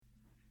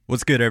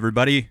What's good,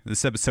 everybody?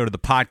 This episode of the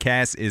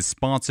podcast is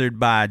sponsored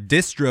by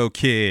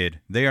DistroKid.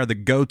 They are the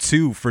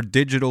go-to for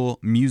digital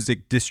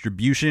music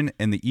distribution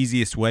and the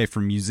easiest way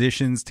for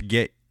musicians to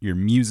get your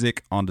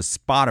music onto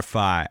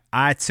Spotify,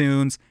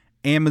 iTunes,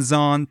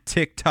 Amazon,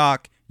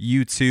 TikTok,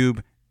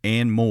 YouTube,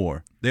 and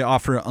more. They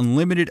offer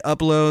unlimited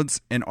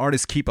uploads, and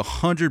artists keep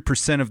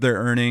 100% of their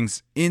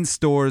earnings in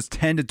stores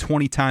 10 to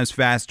 20 times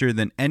faster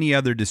than any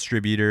other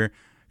distributor.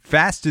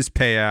 Fastest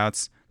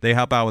payouts. They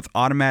help out with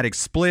automatic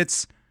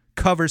splits,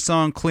 cover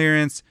song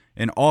clearance,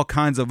 and all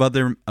kinds of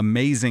other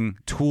amazing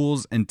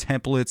tools and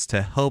templates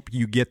to help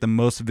you get the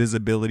most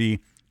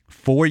visibility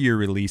for your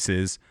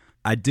releases.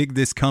 I dig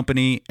this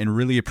company and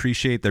really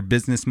appreciate their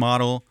business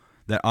model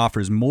that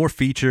offers more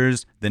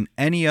features than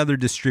any other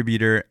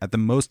distributor at the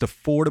most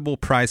affordable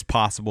price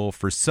possible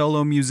for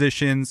solo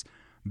musicians,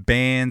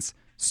 bands,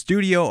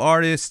 studio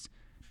artists,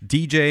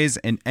 DJs,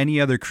 and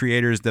any other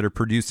creators that are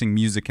producing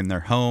music in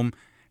their home.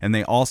 And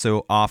they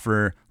also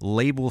offer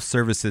label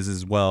services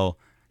as well.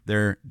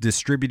 They're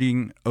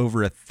distributing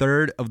over a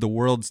third of the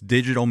world's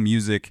digital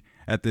music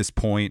at this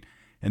point.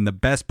 And the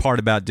best part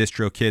about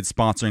DistroKid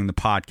sponsoring the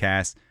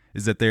podcast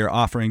is that they are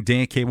offering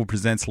Dan Cable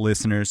Presents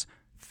listeners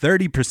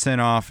 30%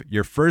 off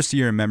your first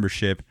year of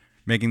membership,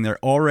 making their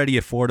already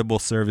affordable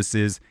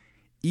services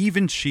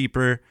even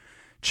cheaper.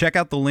 Check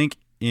out the link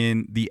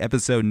in the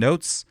episode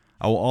notes.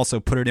 I will also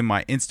put it in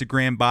my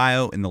Instagram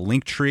bio in the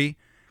link tree.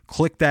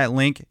 Click that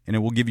link and it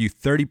will give you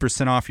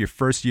 30% off your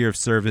first year of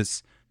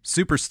service.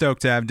 Super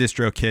stoked to have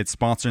DistroKid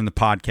sponsoring the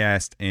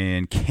podcast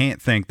and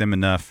can't thank them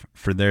enough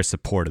for their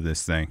support of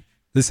this thing.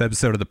 This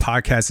episode of the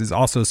podcast is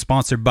also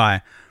sponsored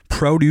by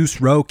Produce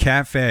Row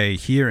Cafe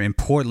here in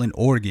Portland,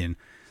 Oregon.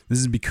 This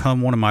has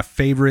become one of my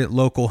favorite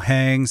local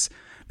hangs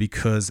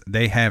because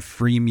they have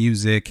free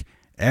music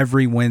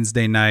every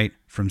Wednesday night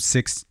from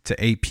 6 to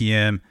 8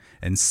 p.m.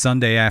 and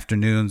Sunday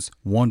afternoons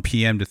 1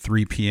 p.m. to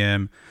 3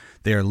 p.m.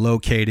 They are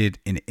located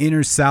in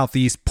inner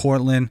southeast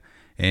Portland.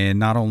 And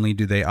not only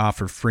do they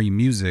offer free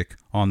music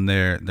on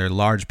their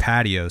large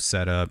patio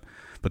setup,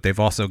 but they've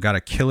also got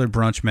a killer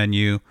brunch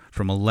menu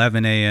from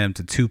 11 a.m.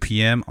 to 2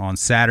 p.m. on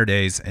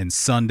Saturdays and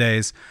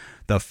Sundays.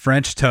 The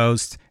French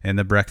toast and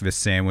the breakfast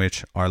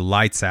sandwich are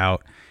lights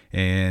out.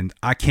 And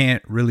I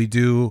can't really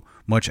do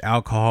much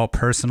alcohol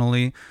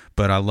personally,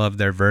 but I love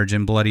their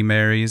Virgin Bloody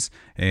Marys.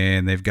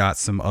 And they've got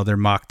some other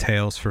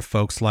mocktails for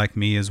folks like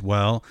me as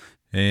well.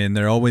 And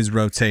they're always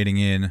rotating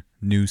in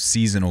new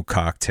seasonal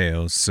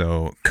cocktails,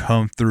 so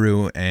come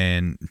through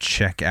and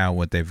check out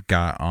what they've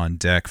got on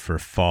deck for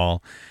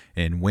fall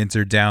and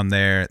winter down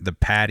there. The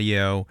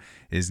patio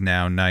is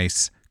now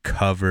nice,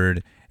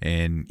 covered,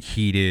 and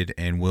heated,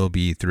 and will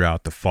be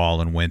throughout the fall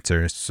and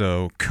winter.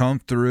 So come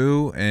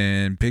through,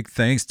 and big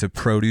thanks to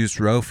Produce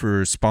Row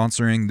for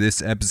sponsoring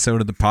this episode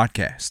of the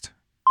podcast.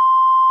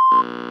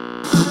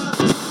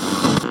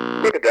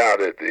 Look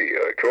down at the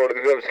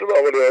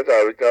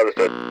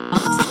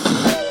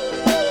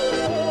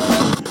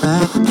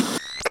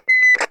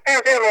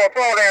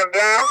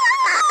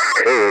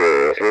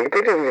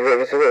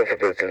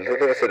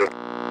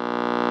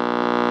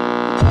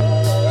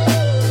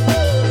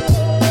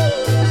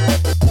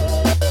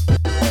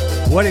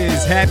What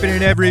is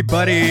happening,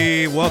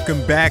 everybody?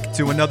 Welcome back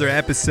to another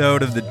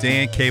episode of the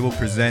Dan Cable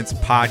Presents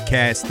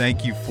podcast.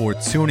 Thank you for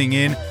tuning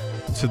in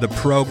to the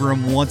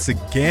program once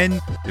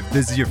again. If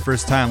this is your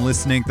first time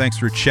listening, thanks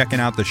for checking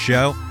out the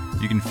show.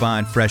 You can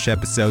find fresh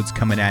episodes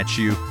coming at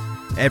you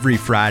every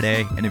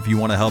Friday. And if you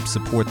want to help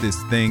support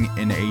this thing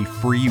in a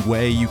free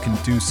way, you can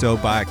do so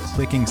by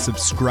clicking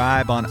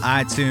subscribe on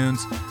iTunes,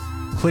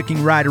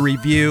 clicking write a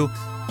review,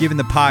 giving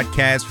the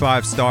podcast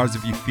 5 stars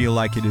if you feel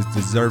like it is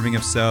deserving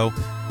of so.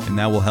 And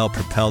that will help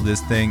propel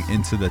this thing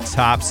into the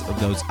tops of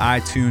those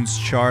iTunes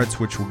charts,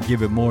 which will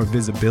give it more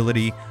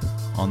visibility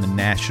on the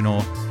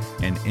national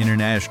and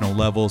international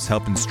levels,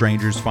 helping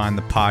strangers find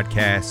the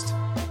podcast.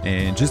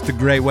 And just a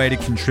great way to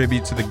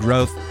contribute to the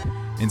growth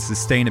and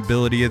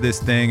sustainability of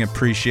this thing.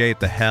 Appreciate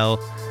the hell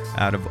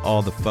out of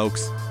all the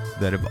folks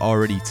that have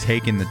already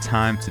taken the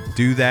time to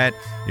do that.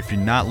 If you're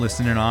not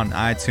listening on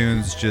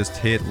iTunes, just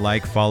hit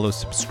like, follow,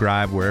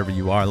 subscribe wherever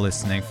you are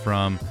listening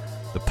from.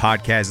 The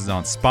podcast is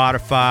on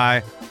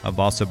Spotify. I've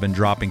also been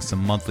dropping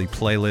some monthly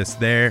playlists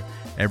there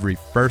every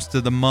first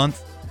of the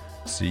month,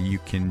 so you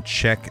can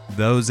check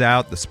those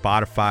out. The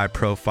Spotify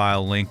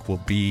profile link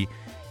will be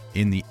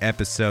in the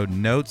episode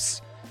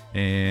notes.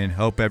 And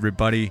hope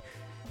everybody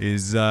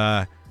is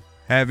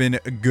having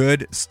a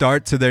good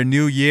start to their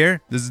new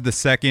year. This is the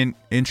second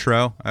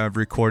intro I've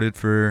recorded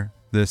for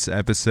this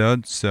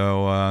episode.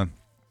 So, I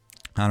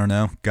don't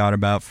know, got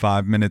about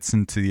 5 minutes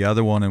into the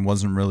other one and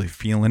wasn't really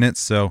feeling it.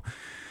 So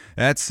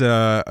that's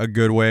a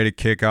good way to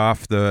kick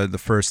off the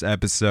first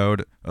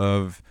episode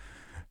of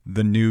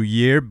the new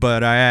year.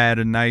 But I had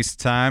a nice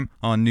time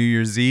on New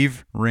Year's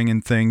Eve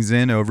ringing things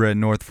in over at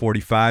North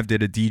 45.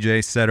 Did a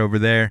DJ set over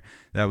there.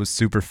 That was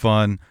super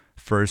fun.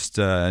 First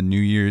New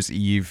Year's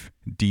Eve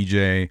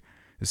DJ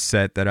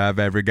set that I've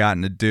ever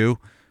gotten to do.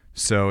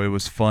 So it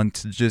was fun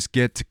to just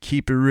get to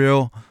keep it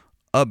real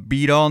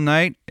upbeat all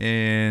night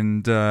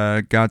and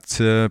got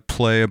to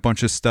play a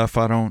bunch of stuff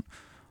I don't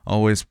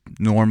always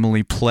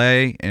normally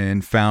play,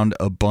 and found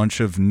a bunch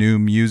of new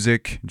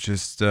music,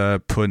 just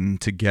putting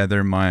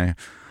together my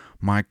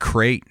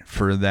crate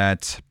for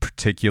that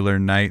particular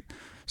night.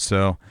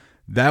 So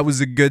that was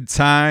a good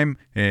time,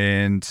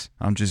 and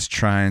I'm just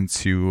trying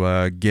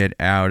to get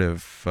out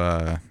of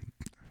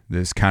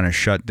this kind of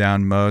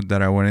shutdown mode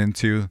that I went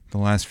into the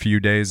last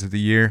few days of the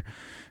year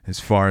as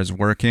far as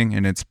working,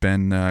 and it's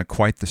been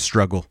quite the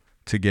struggle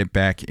to get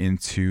back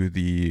into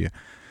the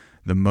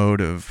mode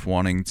of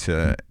wanting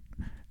to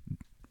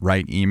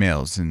write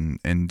emails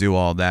and do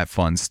all that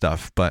fun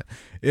stuff. But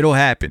it'll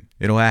happen.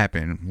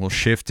 We'll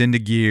shift into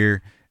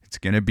gear. It's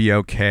going to be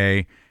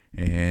okay.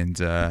 And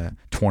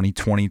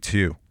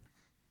 2022,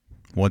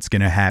 what's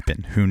going to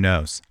happen? Who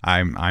knows?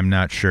 I'm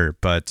not sure.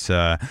 But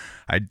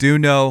I do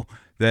know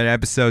that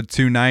episode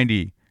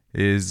 290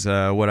 is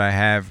what I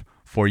have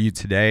for you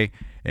today.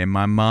 And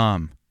my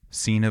mom,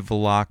 Sina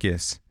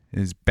Velakis,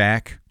 is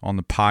back on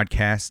the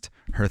podcast.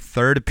 Her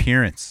third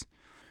appearance.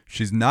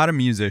 She's not a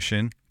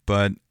musician,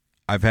 but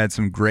I've had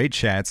some great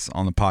chats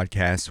on the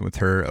podcast with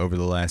her over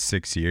the last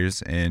 6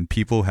 years, and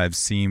people have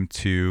seemed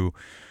to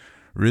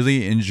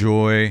really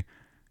enjoy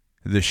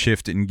the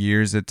shift in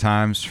gears at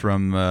times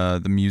from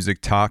the music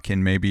talk,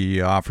 and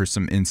maybe offer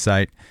some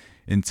insight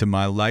into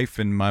my life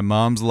and my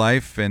mom's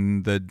life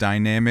and the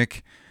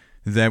dynamic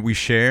that we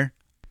share.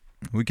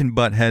 We can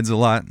butt heads a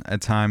lot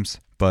at times,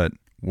 but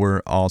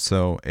we're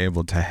also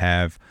able to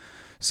have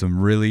some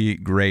really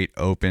great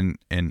open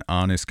and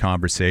honest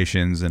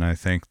conversations, and I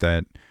think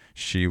that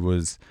she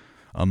was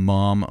a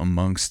mom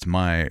amongst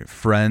my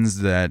friends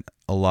that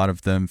a lot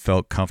of them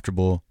felt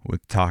comfortable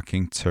with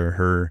talking to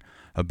her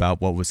about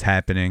what was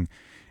happening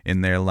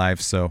in their life.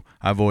 So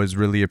I've always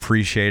really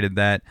appreciated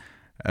that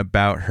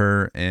about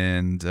her,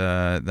 and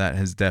that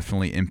has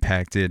definitely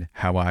impacted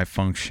how I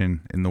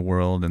function in the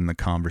world and the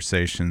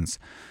conversations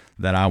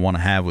that I want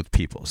to have with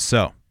people.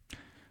 So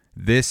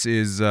this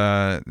is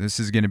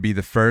going to be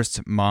the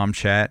first mom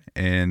chat,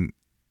 and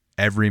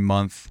every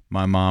month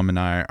my mom and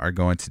I are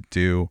going to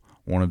do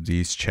one of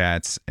these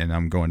chats, and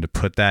I'm going to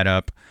put that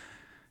up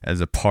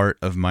as a part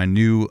of my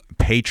new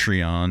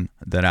Patreon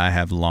that I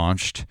have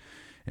launched.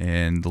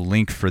 And the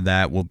link for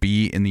that will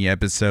be in the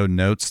episode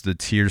notes. The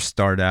tiers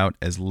start out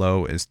as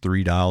low as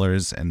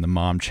 $3, and the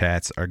mom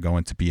chats are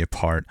going to be a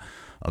part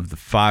of the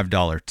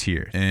 $5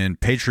 tier. And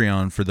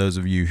Patreon, for those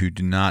of you who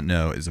do not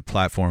know, is a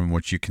platform in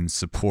which you can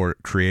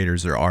support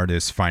creators or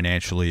artists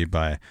financially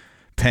by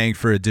paying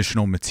for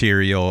additional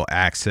material,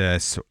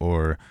 access,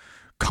 or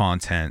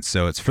content.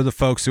 So it's for the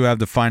folks who have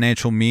the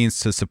financial means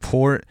to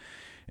support,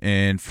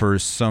 and for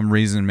some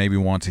reason maybe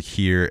want to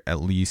hear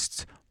at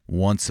least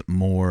once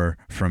more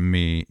from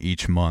me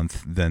each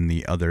month than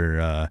the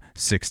other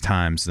 6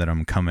 times that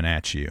I'm coming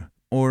at you.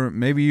 Or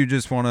maybe you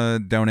just want to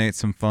donate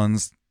some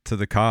funds to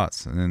the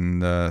cause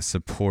and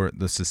support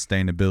the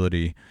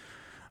sustainability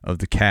of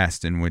the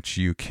cast, in which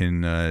you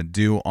can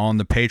do on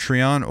the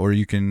Patreon, or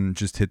you can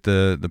just hit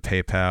the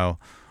PayPal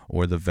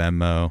or the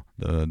Venmo.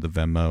 The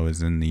Venmo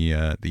is in the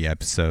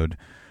episode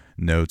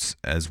notes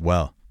as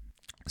well.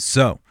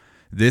 So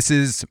this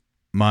is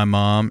my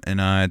mom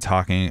and I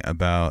talking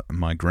about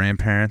my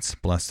grandparents.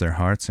 Bless their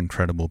hearts,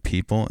 incredible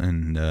people,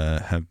 and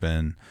have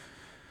been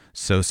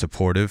so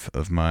supportive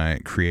of my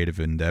creative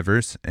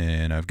endeavors,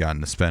 and I've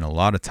gotten to spend a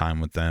lot of time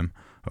with them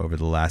over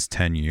the last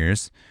 10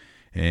 years.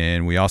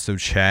 And we also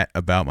chat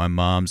about my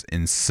mom's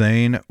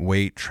insane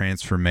weight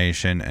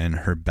transformation and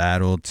her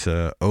battle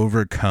to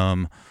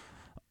overcome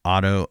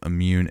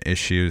autoimmune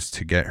issues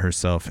to get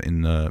herself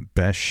in the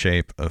best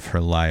shape of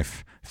her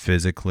life,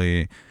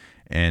 physically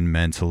and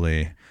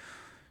mentally,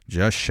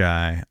 just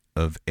shy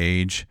of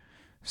age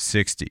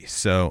 60.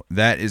 So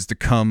that is to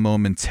come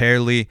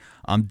momentarily.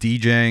 I'm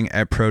DJing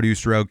at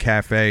Produce Road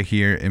Cafe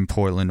here in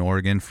Portland,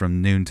 Oregon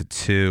from noon to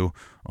 2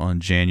 on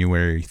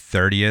January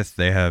 30th.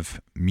 They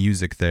have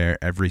music there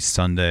every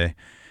Sunday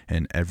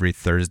and every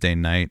Thursday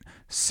night,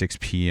 6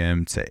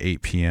 p.m. to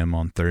 8 p.m.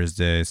 on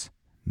Thursdays,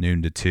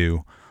 noon to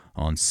 2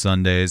 on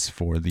Sundays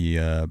for the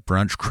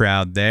brunch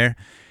crowd there.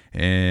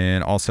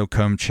 And also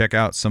come check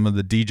out some of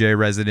the DJ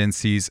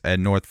residencies at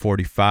North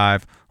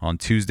 45 on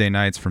Tuesday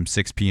nights from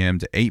 6 p.m.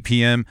 to 8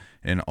 p.m.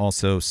 and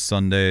also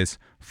Sundays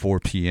 4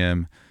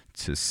 p.m.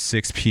 to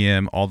 6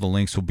 p.m. All the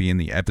links will be in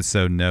the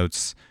episode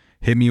notes.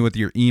 Hit me with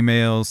your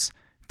emails,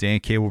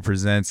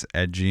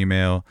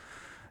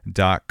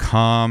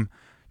 dancablepresents@gmail.com.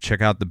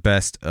 Check out the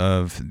best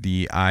of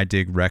the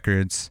iDig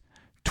Records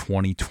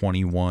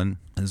 2021,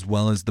 as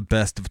well as the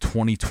best of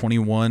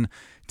 2021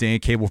 Dan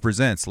Cable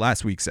Presents,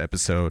 last week's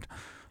episode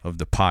of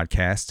the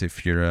podcast.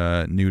 If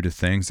you're new to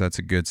things, that's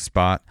a good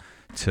spot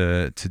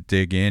to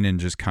dig in and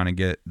just kind of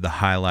get the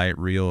highlight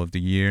reel of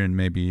the year, and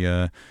maybe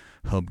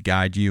help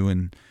guide you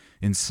in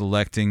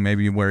selecting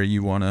maybe where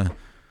you want to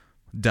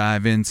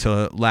dive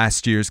into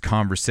last year's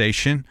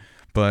conversation.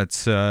 But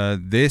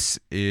this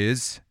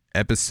is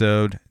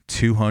episode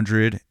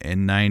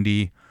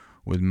 290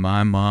 with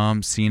my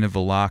mom, Sina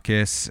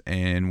Velakis,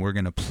 and we're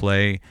going to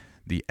play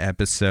the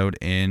episode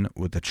in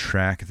with a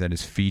track that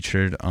is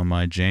featured on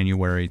my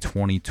January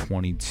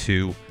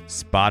 2022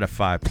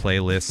 Spotify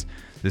playlist.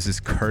 This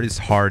is Curtis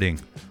Harding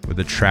with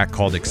a track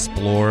called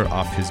Explore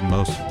off his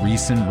most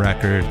recent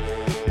record,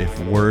 If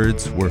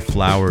Words Were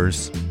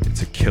Flowers.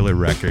 It's a killer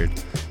record.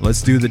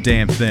 Let's do the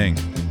damn thing.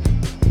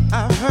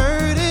 I've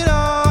heard it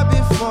all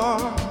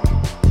before.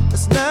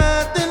 There's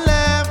nothing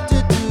left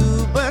to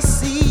do but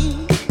see.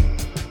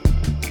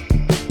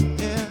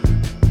 Yeah.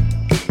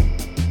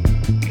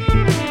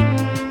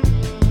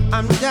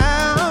 I'm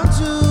down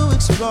to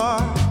explore.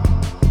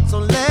 So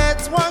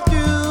let's walk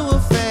through a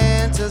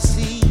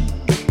fantasy.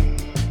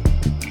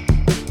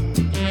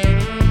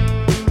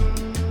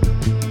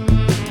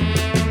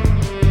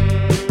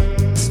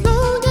 As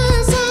long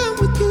as I'm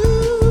with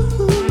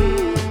you,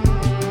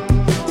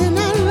 then I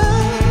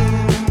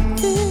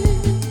love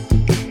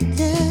it,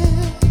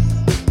 yeah.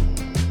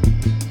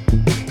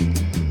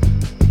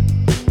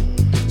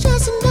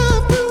 Just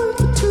enough room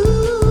for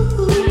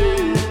two,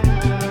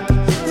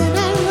 then I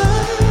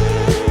love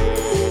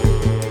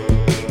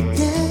it,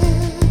 yeah.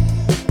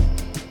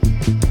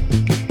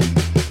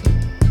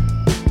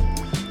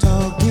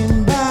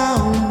 Talking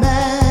about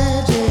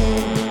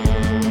magic,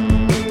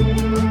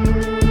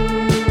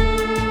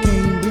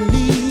 can't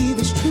believe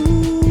it's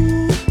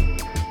true.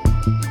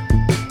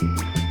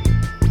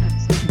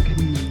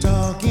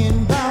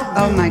 Talking about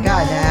Oh my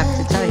God, I have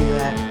to tell you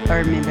that.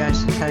 Or maybe I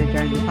should tell you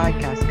during the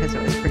podcast because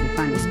it was pretty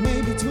funny.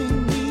 made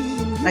between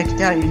me and I could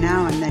tell you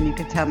now and then you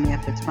could tell me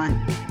if it's funny.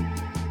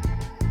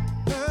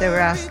 They were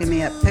asking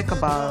me at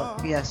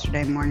pickleball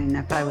yesterday morning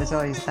if I was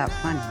always that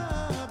funny.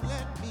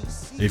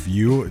 If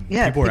you,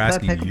 Yeah, people are at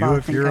asking you pickleball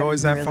if think you're I'm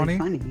always that really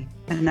funny.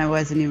 And I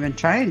wasn't even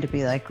trying to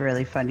be like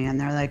really funny. And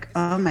they're like,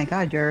 oh my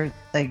God, you're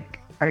like,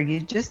 are you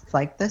just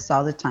like this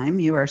all the time?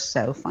 You are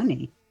so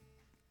funny.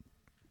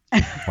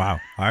 Wow,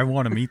 I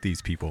want to meet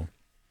these people.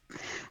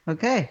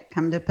 Okay,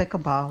 come to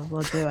pickleball.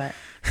 We'll do it.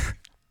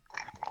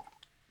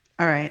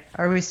 All right.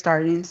 Are we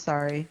starting?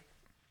 Sorry.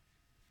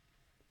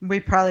 We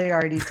probably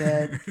already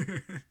did.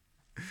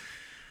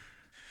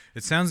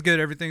 It sounds good.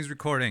 Everything's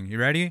recording. You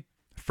ready?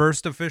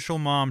 First official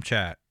mom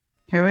chat.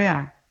 Here we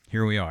are.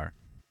 Here we are.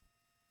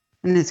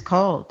 And it's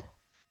cold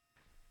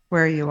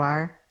where you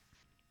are.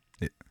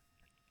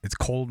 It's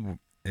cold.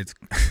 It's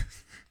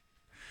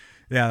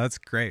yeah, that's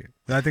great.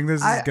 I think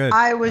this is I, good.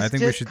 I was think we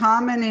just should.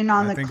 commenting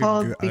on I the think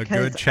cold a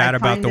because good chat I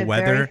about find the it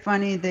weather. very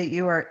funny that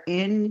you are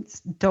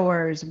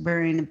indoors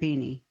wearing a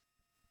beanie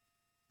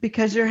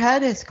because your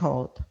head is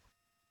cold.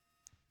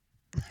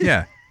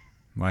 Yeah,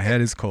 my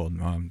head is cold,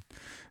 Mom.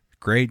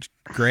 Great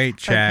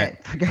chat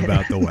Okay, forget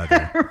about it. the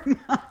weather. Never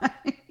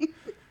mind.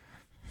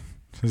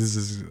 This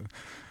is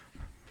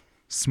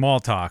small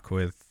talk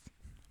with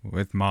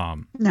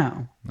Mom.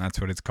 No, That's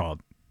what it's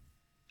called.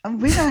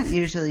 we don't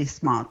usually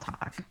small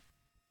talk.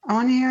 I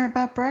want to hear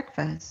about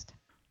breakfast.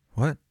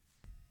 What?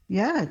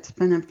 Yeah, it's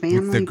been a family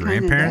kind of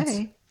grandparents?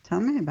 day. Tell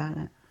me about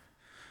it.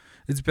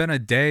 It's been a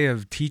day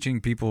of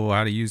teaching people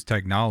how to use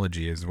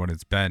technology is what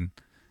it's been.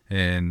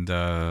 And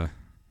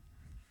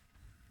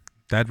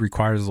that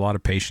requires a lot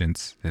of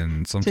patience.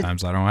 And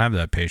sometimes I don't have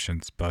that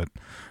patience, but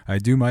I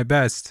do my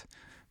best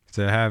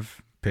to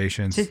have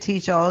patience. To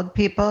teach old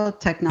people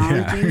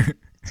technology, Yeah.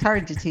 it's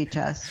hard to teach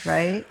us,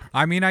 right?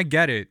 I mean, I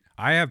get it.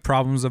 I have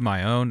problems of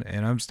my own,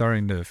 and I'm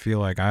starting to feel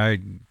like I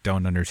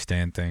don't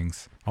understand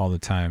things all the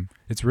time.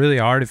 It's really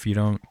hard if you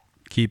don't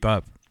keep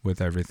up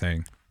with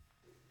everything.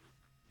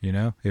 You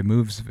know,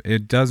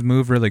 it does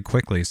move really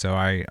quickly, so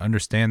I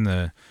understand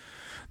the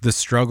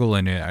struggle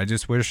in it. I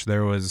just wish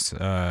there was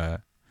I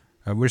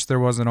wish there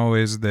wasn't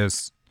always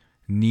this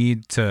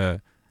need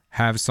to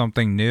have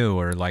something new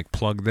or like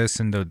plug this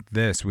into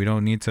this. We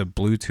don't need to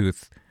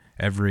Bluetooth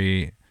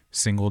every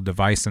single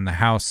device in the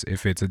house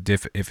if it's a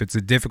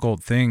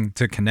difficult thing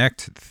to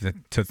connect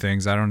to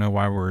things. I don't know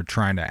why we're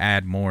trying to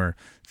add more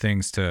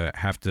things to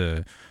have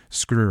to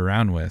screw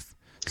around with.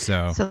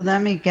 So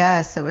let me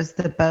guess, it was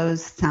the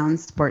Bose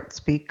SoundSport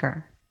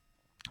speaker.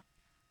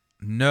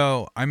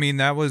 no, I mean,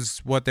 that was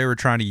what they were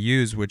trying to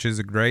use, which is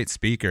a great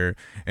speaker.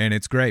 And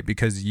it's great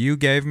because you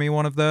gave me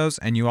one of those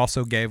and you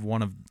also gave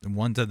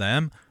one to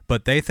them,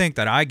 but they think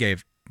that I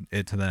gave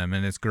it to them,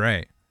 and it's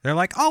great. They're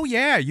like, oh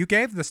yeah, you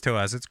gave this to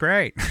us. It's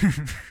great.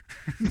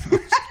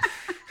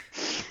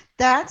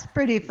 That's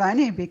pretty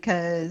funny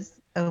because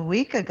a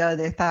week ago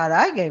they thought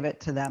I gave it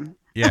to them.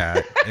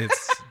 Yeah,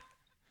 it's,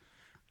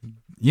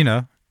 you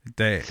know,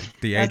 the age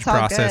That's all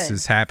process good.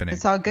 is happening.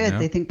 It's all good. you know?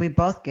 They think we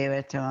both gave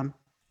it to them.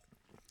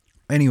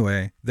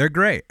 Anyway, they're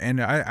great.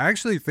 And I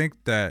actually think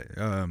that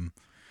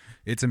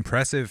it's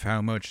impressive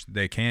how much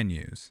they can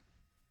use.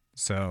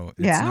 So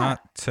it's Yeah.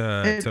 not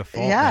to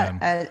fault Yeah, them.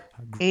 at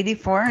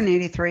 84 and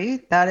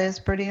 83, that is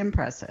pretty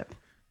impressive.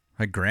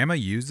 Like grandma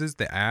uses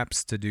the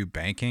apps to do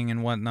banking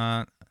and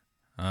whatnot.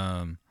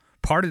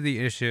 Part of the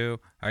issue,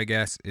 I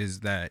guess, is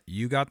that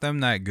you got them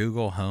that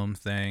Google Home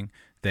thing.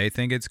 They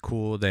think it's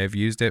cool. They've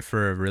used it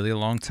for a really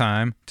long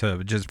time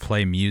to just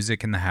play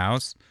music in the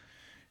house.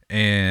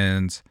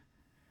 And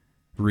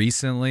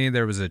recently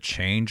there was a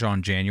change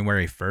on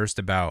January 1st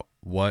about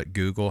what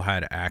Google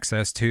had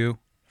access to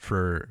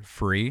for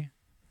free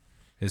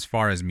as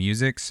far as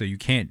music. So you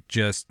can't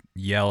just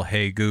yell,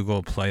 "Hey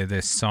Google, play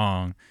this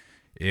song."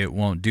 It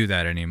won't do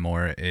that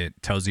anymore.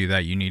 It tells you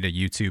that you need a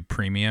YouTube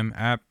Premium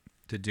app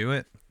to do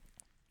it.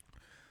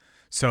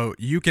 So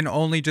you can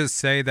only just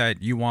say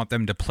that you want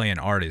them to play an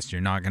artist. You're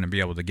not going to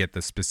be able to get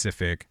the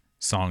specific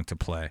song to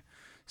play.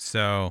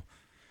 So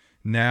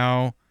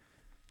now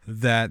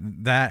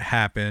that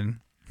happened,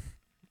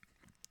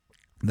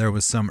 there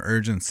was some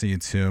urgency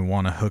to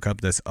want to hook up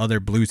this other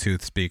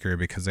Bluetooth speaker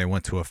because they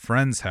went to a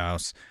friend's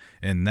house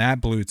and that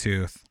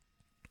Bluetooth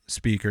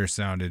speaker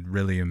sounded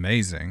really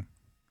amazing.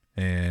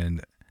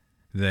 And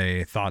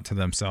they thought to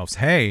themselves,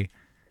 hey,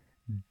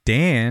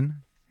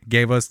 Dan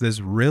gave us this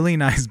really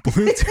nice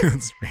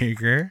Bluetooth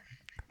speaker.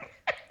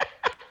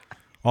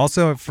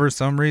 Also, if for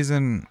some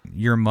reason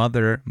your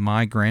mother,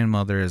 my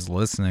grandmother, is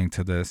listening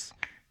to this,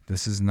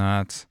 this is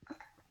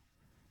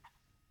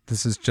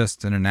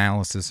just an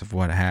analysis of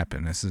what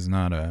happened. This is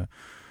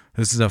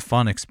a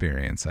fun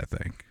experience, I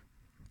think,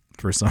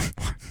 for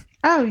someone.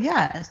 Oh,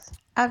 yes,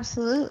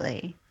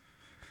 absolutely.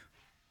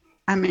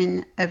 I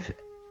mean, if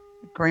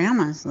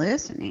Grandma's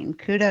listening,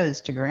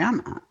 kudos to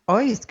Grandma.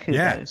 Always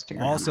kudos to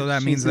Grandma. Also,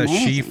 that means that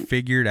she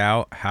figured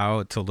out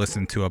how to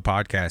listen to a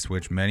podcast,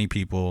 which many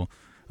people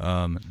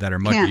that are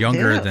much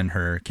younger than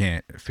her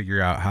can't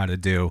figure out how to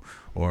do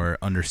or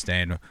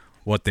understand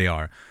what they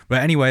are.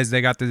 But anyways,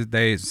 they got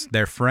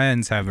their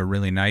friends have a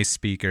really nice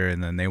speaker,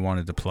 and then they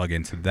wanted to plug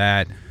into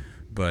that.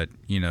 But,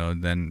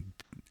 then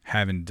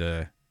having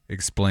to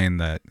explain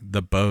that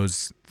the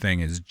Bose thing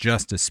is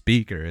just a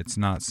speaker. It's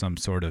not some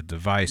sort of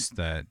device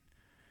that,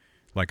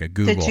 like a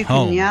Google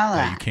Home,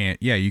 that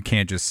you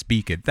can't just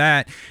speak at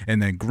that.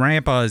 And then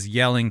Grandpa is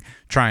yelling,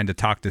 trying to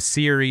talk to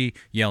Siri,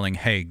 yelling,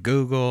 "Hey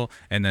Google,"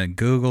 and then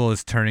Google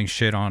is turning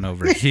shit on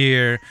over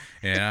here,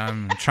 and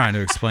I'm trying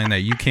to explain that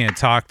you can't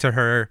talk to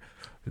her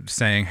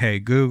saying, "Hey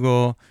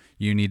Google,"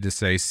 you need to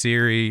say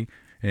Siri,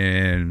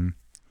 and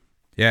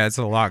yeah, it's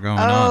a lot going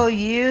on.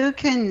 You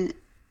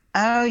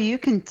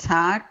can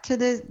talk to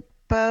the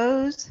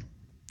Bose?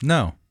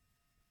 No.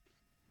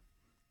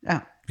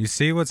 Oh. You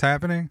see what's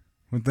happening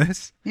with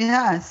this?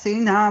 Yeah, see,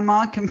 now I'm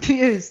all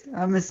confused.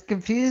 I'm as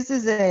confused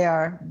as they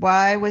are.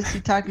 Why was he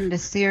talking to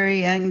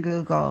Siri and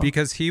Google?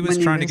 Because he was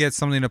trying to get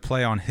something to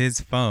play on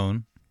his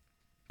phone,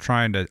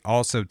 trying to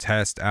also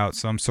test out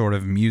some sort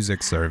of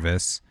music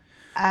service.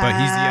 But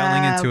he's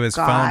yelling into his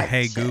phone,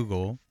 "Hey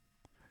Google."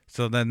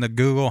 So then the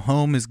Google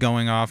Home is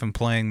going off and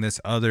playing this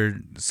other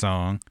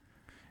song.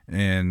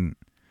 And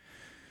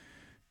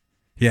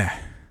yeah.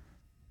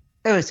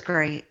 It was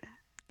great.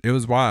 It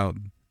was wild.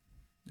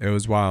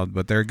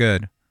 But they're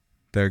good.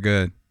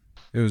 It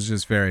was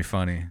just very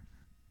funny.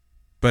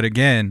 But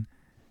again,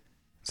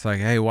 it's like,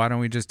 hey, why don't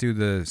we just do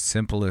the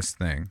simplest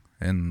thing?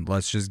 And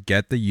let's just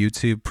get the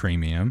YouTube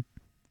Premium,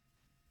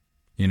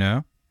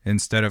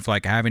 instead of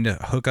like having to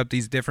hook up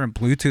these different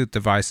Bluetooth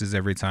devices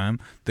every time.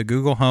 The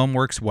Google Home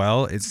works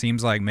well. It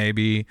seems like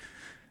maybe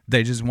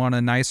they just want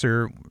a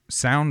nicer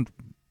sound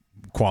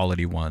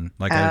quality one,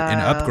 like an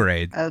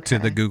upgrade to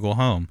the Google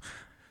Home.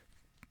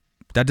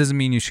 That doesn't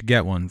mean you should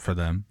get one for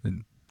them.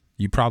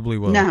 You probably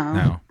will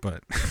now,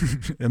 but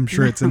I'm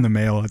sure it's in the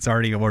mail. It's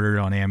already ordered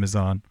on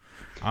Amazon.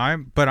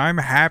 I'm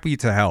happy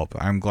to help.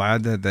 I'm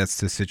glad that that's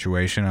the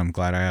situation. I'm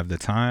glad I have the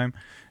time.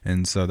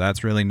 And so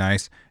that's really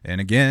nice. And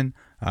again,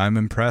 I'm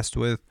impressed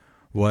with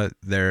what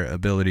their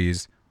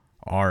abilities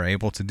are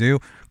able to do.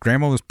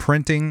 Grandma was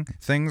printing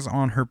things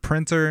on her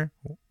printer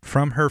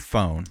from her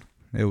phone.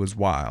 It was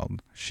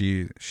wild.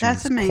 She's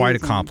quite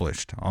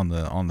accomplished on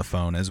the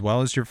phone, as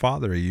well as your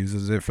father. He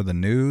uses it for the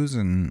news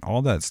and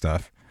all that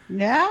stuff.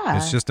 Yeah.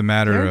 It's just a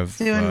matter of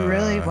doing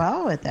really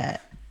well with it.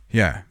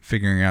 Yeah,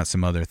 figuring out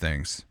some other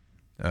things.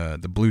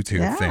 The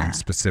Bluetooth thing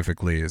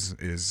specifically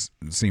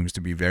seems to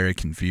be very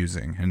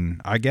confusing,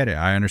 and I get it.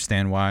 I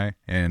understand why,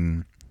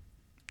 and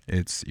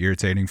it's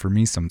irritating for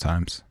me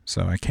sometimes.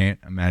 So I can't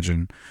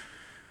imagine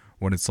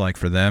what it's like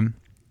for them.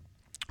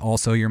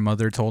 Also, your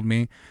mother told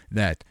me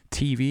that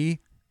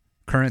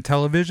current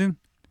television,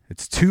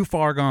 it's too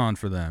far gone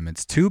for them.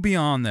 It's too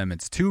beyond them.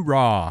 It's too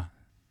raw.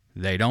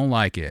 They don't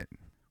like it,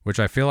 which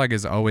I feel like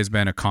has always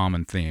been a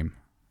common theme,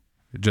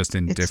 just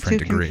in different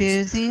degrees.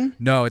 It's too confusing?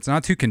 No, it's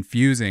not too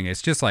confusing.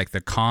 It's just like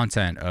the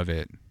content of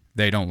it.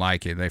 They don't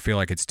like it. They feel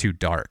like it's too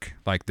dark.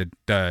 Like the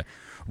content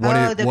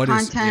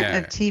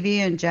of TV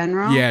in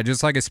general? Yeah,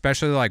 just like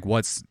especially like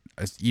what's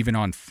even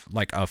on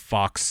like a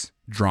Fox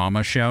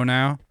drama show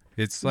now.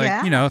 It's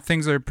like,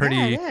 things are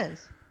pretty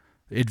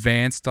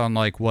advanced on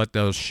like what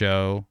they'll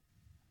show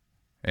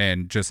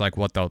and just like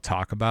what they'll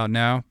talk about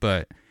now.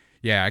 But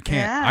yeah, I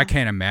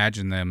can't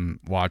imagine them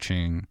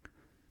watching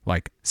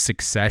like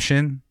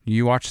Succession.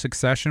 You watch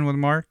Succession with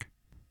Mark?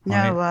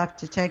 No, we'll have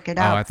to check it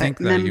out. I think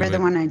remember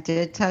the one I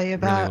did tell you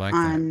about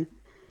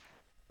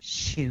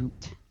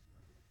shoot.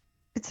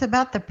 It's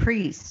about the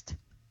priest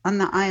on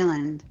the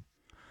island.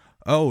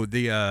 Oh,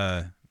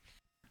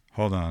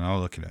 hold on, I'll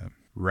look it up.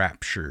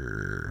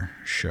 Rapture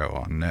show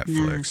on No,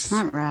 Netflix. it's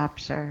not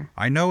Rapture.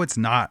 I know it's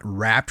not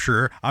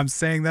Rapture. I'm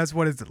saying that's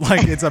what it's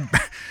like. It's a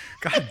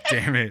God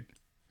damn it.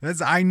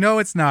 I know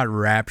it's not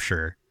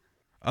Rapture.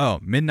 Oh,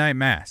 Midnight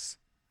Mass.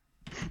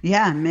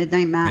 Yeah,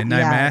 Midnight Mass.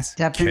 Midnight Mass?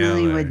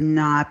 Definitely Killer. would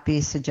not be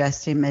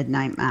suggesting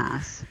Midnight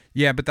Mass.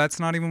 Yeah, but that's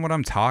not even what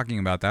I'm talking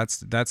about.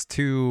 That's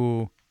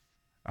too.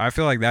 I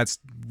feel like that's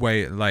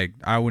way like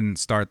I wouldn't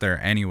start there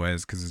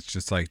anyways because it's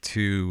just like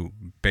too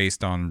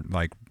based on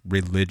like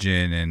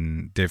religion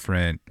and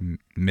different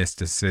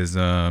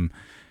mysticism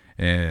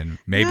and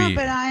maybe. No,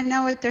 but I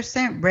know what they're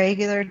saying.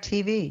 Regular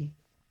TV.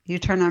 You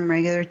turn on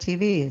regular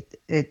TV.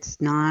 It's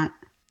not.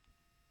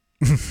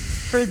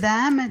 For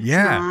them, it's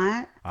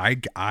not.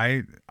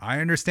 I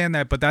understand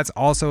that, but that's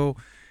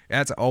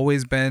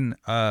always been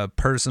a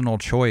personal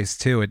choice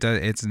too.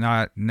 It's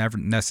not never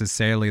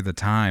necessarily the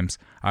times.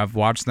 I've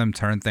watched them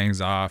turn things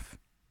off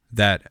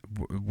that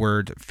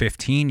were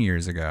 15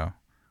 years ago,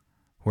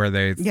 where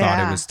they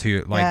thought it was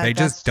too like they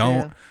just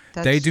don't.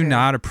 They do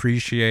not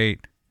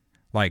appreciate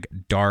like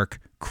dark,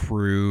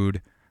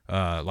 crude,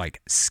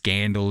 like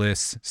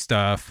scandalous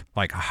stuff,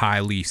 like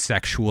highly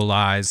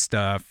sexualized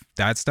stuff.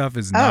 That stuff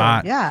is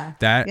not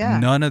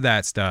none of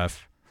that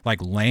stuff.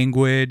 Like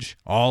language,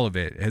 all of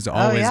it has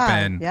always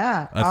been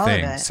a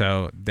thing.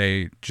 So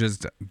they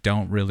just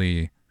don't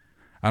really.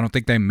 I don't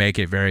think they make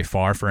it very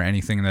far for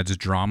anything that's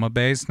drama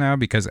based now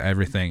because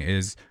everything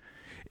is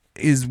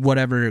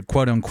whatever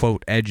quote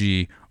unquote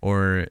edgy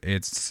or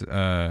it's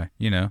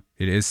it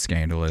is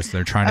scandalous.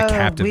 They're trying to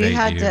captivate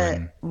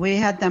you. We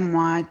had them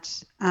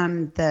watch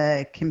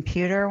the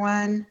computer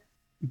one,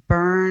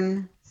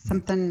 Burn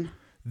something.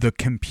 The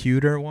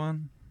computer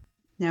one?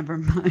 Never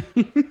mind.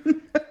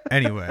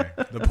 Anyway,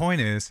 the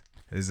point is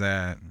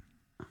that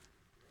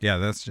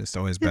that's just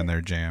always been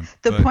their jam.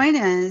 The point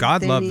is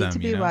God they love need them, to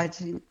be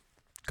watching.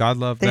 God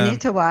love they them. They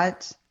need to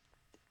watch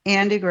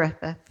Andy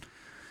Griffith.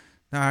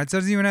 No, it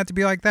doesn't even have to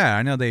be like that.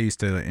 I know they used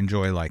to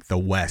enjoy like The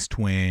West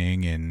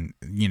Wing and,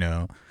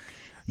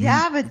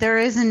 Yeah, but there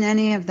isn't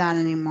any of that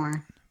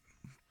anymore.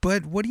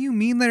 But what do you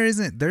mean there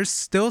isn't? There's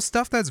still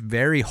stuff that's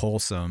very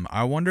wholesome.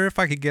 I wonder if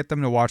I could get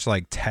them to watch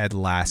like Ted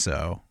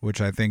Lasso,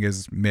 which I think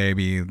is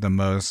maybe the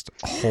most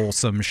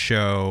wholesome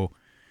show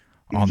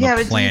on the planet. Yeah,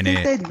 but do you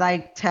think they'd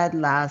like Ted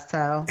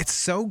Lasso? It's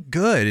so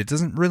good. It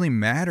doesn't really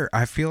matter.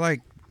 I feel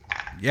like,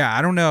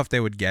 I don't know if they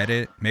would get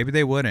it. Maybe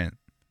they wouldn't.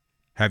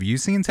 Have you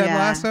seen Ted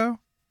Lasso?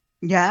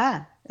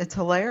 Yeah, it's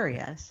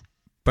hilarious.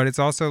 But it's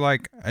also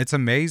like, it's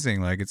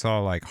amazing. Like, it's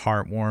all like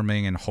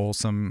heartwarming and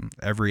wholesome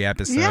every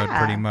episode,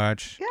 pretty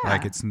much. Yeah.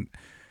 Like, it's,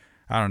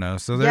 I don't know.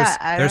 So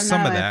there's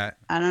some of that.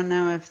 I don't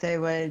know if they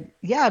would.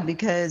 Yeah,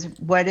 because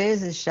what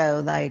is a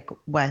show like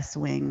West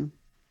Wing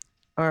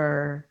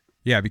or.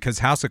 Yeah, because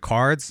House of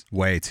Cards,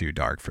 way too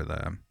dark for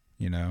them,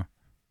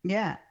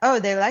 Yeah. Oh,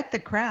 they like The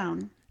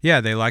Crown. Yeah,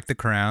 they like The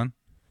Crown.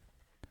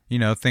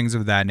 Things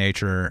of that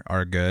nature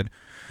are good.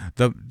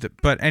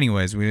 But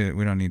anyways, we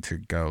don't need to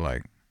go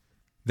like.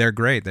 They're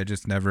great. They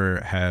just never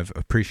have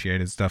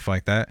appreciated stuff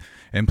like that.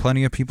 And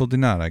plenty of people do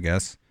not, I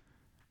guess.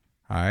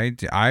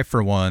 I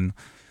for one,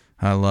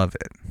 I love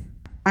it.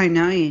 I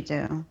know you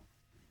do.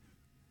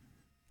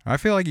 I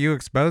feel like you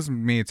exposed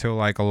me to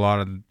like a lot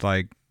of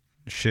like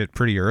shit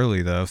pretty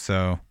early though.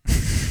 So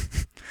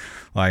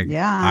like,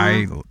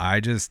 I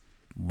just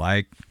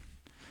like,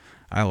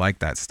 I like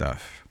that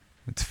stuff.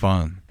 It's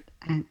fun.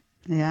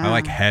 Yeah. I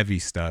like heavy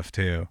stuff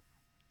too.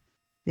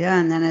 Yeah.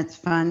 And then it's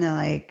fun to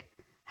like,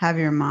 have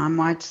your mom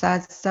watch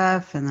that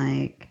stuff and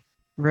like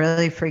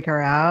really freak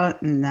her out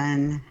and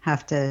then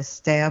have to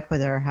stay up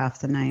with her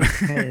half the night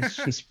because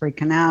she's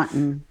freaking out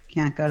and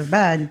can't go to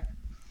bed.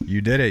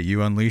 You did it.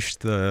 You unleashed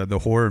the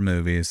horror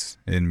movies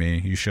in me.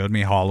 You showed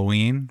me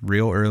Halloween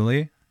real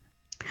early.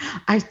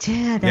 I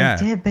did.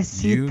 But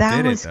see,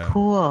 that was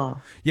cool.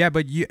 Yeah,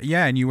 but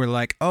and you were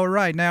like, oh,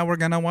 right, now we're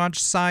going to watch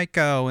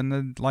Psycho and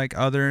the like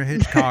other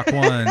Hitchcock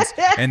ones.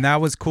 And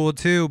that was cool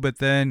too. But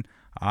then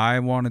I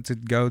wanted to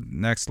go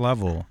next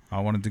level.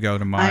 I wanted to go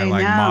to my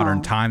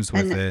modern times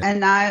with it.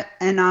 And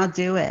I'll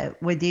do it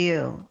with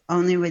you.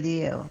 Only with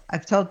you.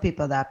 I've told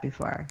people that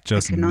before. I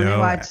can only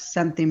watch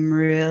something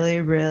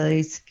really,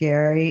 really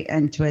scary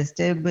and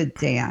twisted with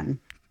Dan.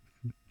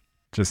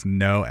 Just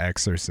no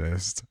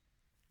Exorcist.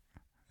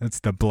 It's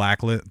the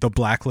blacklist. The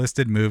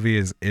blacklisted movie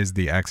is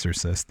The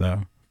Exorcist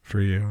though for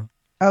you.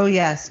 Oh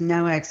yes,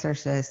 no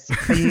Exorcist.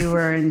 You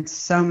were in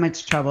so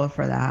much trouble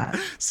for that.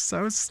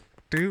 So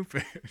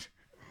stupid.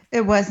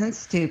 It wasn't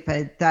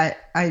stupid.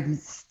 That I'm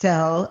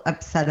still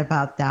upset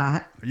about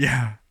that.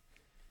 Yeah.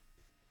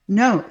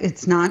 No,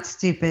 it's not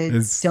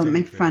stupid. Don't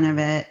make fun of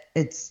it.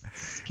 It's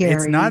scary.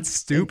 It's not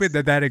stupid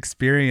that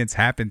experience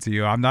happened to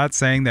you. I'm not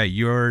saying that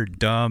you're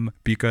dumb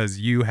because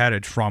you had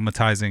a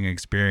traumatizing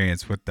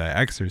experience with The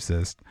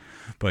Exorcist,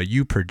 but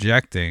you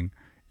projecting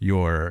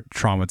your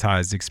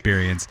traumatized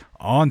experience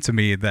onto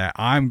me that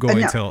I'm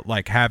going to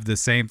like have the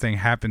same thing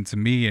happen to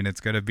me and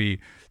it's going to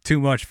be too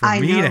much for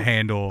me to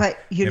handle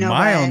in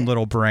my own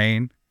little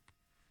brain.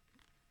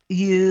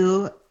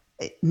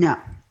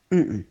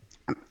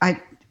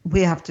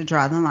 we have to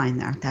draw the line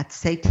there. That's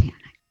satanic.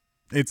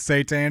 It's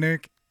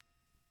satanic?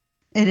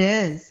 It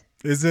is.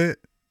 Is it?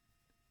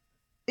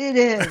 It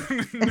is.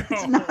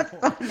 It's not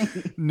funny.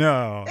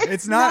 No,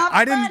 it's not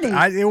I didn't.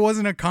 funny. It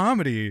wasn't a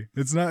comedy.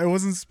 It's not. It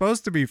wasn't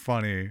supposed to be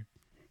funny.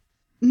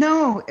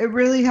 No, it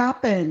really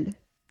happened.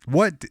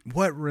 What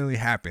really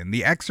happened?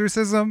 The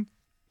exorcism?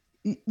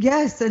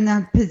 Yes, and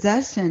the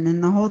possession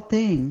and the whole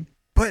thing.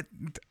 But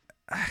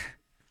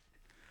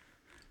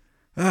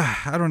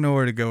I don't know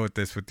where to go with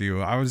this with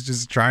you. I was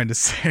just trying to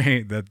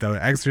say that The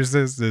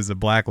Exorcist is a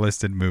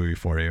blacklisted movie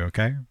for you,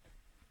 okay?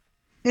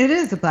 It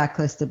is a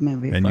blacklisted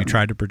movie. And for you me.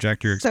 tried to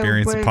project your So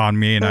experience we're- upon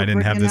me, and but I didn't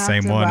we're have the gonna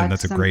same have to one. And watch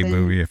that's a great something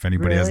movie. If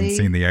anybody hasn't really-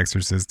 seen The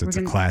Exorcist, it's a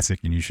we're gonna- classic,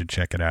 and you should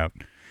check it out.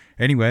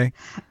 Anyway,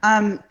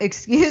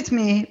 Excuse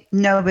me,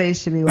 nobody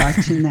should be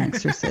watching The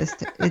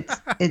Exorcist.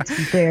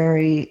 It's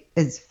very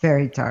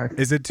dark.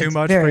 is it too It's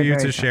much for very, you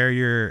very to dark. share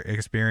your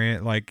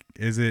experience? Like,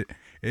 is it?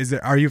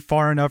 Are you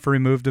far enough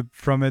removed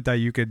from it that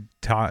you could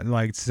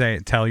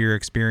tell your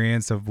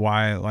experience of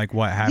why, like,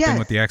 what happened Yes.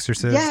 with The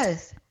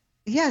Exorcist?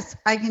 Yes,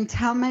 I can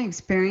tell my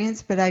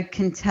experience, but I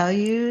can tell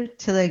you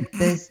to like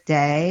this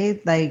day,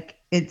 like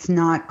it's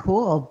not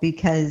cool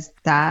because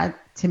that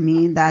to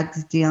me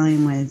that's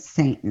dealing with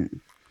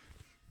Satan.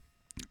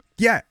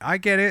 Yeah, I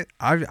get it.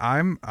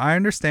 I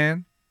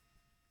understand.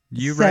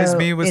 You So raised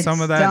me with it's some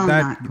of still that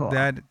not cool.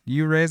 that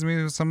you raised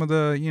me with some of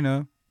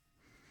the,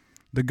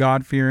 the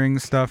God-fearing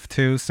stuff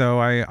too. So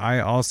I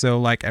also,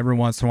 like, every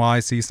once in a while I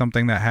see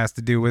something that has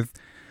to do with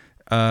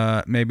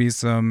maybe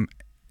some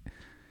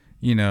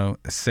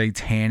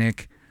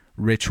satanic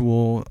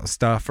ritual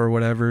stuff or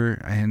whatever,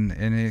 and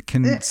it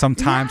can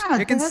sometimes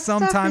yeah, that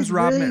stuff is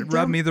rub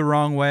really me the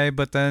wrong way,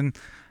 but then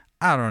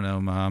I don't know,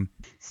 Mom.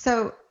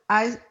 So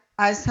I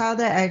saw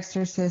The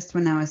Exorcist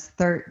when I was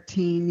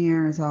 13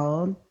 years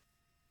old.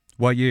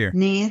 What year?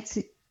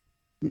 Nancy.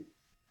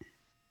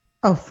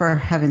 Oh, for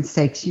heaven's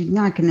sakes, you're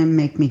not going to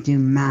make me do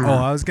math. Oh,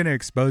 I was going to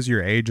expose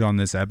your age on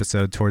this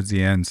episode towards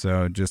the end,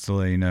 so just to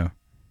let you know.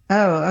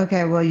 Oh,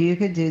 okay. Well, you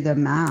could do the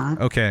math.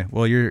 Okay,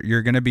 well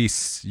you're going to be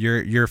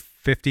you're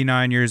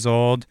 59 years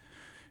old.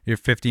 You're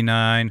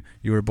 59.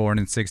 You were born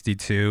in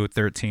 62,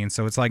 13.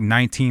 So it's like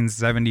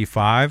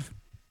 1975.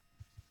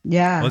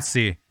 Yeah. Let's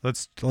see.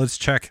 Let's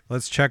check.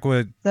 Let's check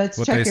what Let's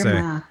what check they your say.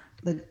 math.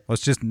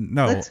 Let's just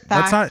no. Let's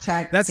That's not. fact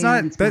check That's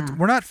not. Dan's That math.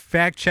 we're not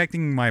fact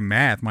checking my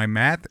math. My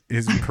math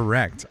is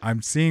correct.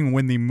 I'm seeing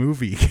when the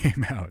movie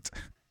came out.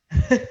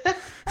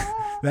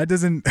 That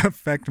doesn't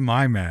affect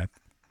my math.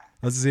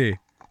 Let's see.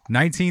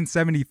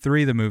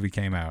 1973, the movie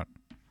came out.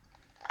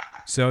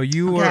 So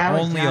you Okay, were I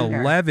was only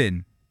younger.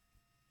 11.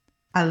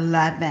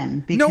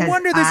 11. No because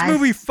wonder this I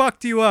movie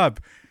fucked you up.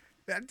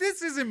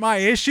 This isn't my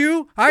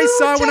issue. I Who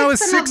saw it when I was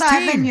takes an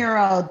 16.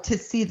 11-year-old to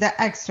see The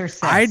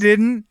Exorcist. I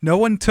didn't. No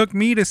one took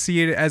me to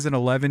see it as an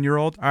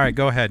 11-year-old. All right,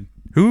 go ahead.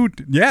 Who?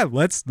 Yeah,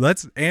 let's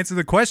answer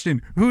the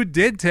question. Who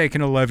did take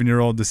an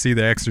 11-year-old to see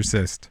The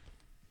Exorcist?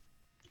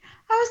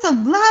 I was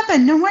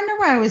 11. No wonder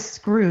why I was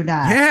screwed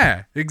up.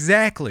 Yeah,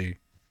 exactly.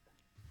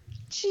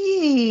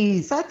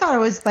 Jeez, I thought it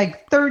was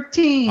like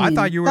 13. I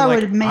thought you were That like.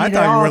 would've made I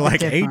thought you all were the like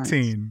difference.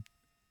 18.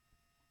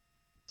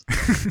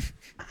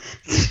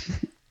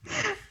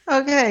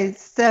 Okay,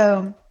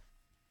 so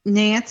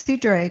Nancy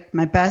Drake,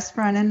 my best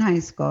friend in high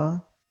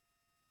school,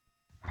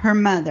 her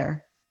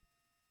mother.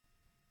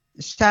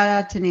 Shout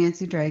out to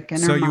Nancy Drake and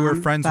So her you were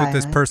mom, friends with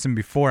this Violet. person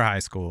before high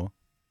school.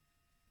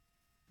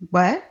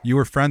 What? You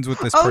were friends with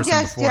this Oh person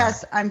yes, before.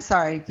 yes. I'm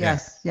sorry.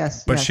 Yes.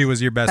 But yes. she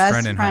was your best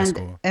friend in high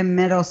school. in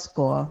middle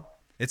school.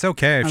 It's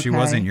okay if she Okay.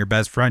 wasn't your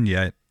best friend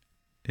yet.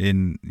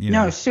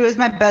 No, she was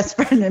my best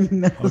friend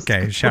in middle school.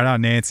 Okay, shout out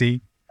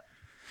Nancy.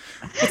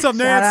 What's up,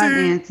 Shout out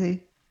Nancy?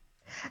 Nancy.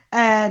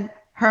 And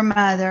her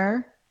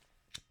mother,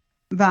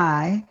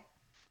 Vi.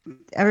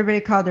 Everybody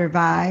called her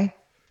Vi,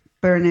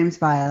 but her name's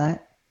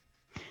Violet.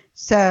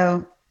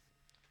 So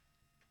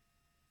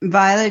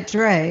Violet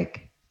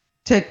Drake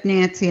took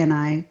Nancy and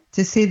I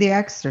to see The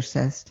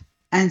Exorcist.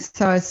 And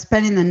so I was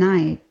spending the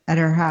night at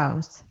her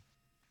house.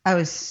 I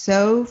was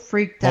so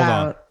freaked Hold on.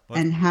 out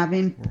and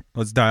having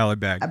Let's dial it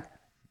back.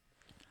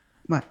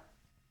 what?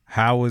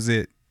 How was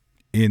it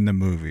in the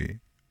movie?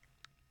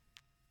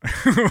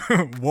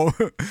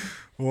 what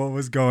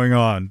was going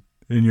on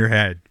in your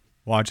head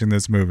watching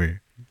this movie?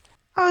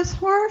 I was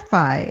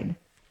horrified.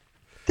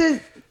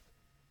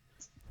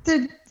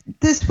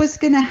 This was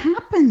going to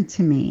happen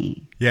to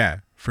me. Yeah,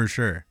 for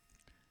sure.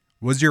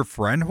 Was your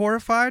friend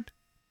horrified?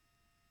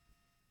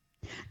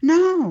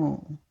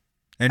 No.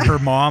 And her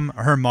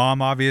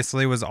mom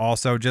obviously was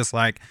also just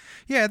like,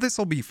 yeah, this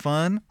will be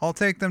fun. I'll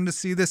take them to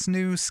see this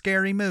new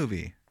scary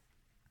movie.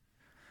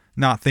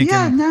 Not thinking,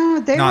 Yeah,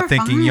 no, they not were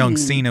thinking young fine.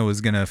 Cena was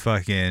gonna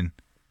fucking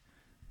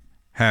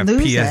have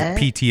Lose it.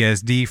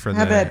 PTSD for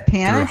Have the a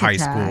panic through high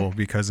attack. school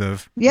because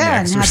of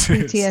Yeah, The and have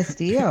Exorcist.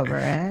 PTSD over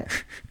it.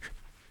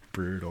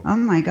 Brutal. Oh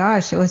my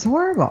gosh, it was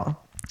horrible.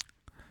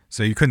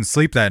 So you couldn't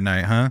sleep that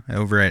night, huh?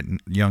 Over at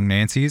Young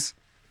Nancy's?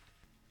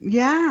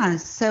 Yeah,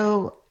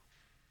 so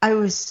I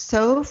was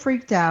so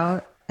freaked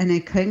out and I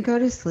couldn't go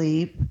to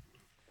sleep.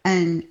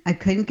 And I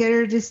couldn't get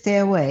her to stay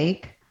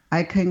awake.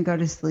 I couldn't go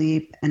to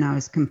sleep, and I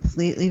was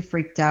completely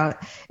freaked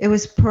out. It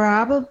was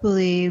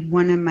probably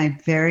one of my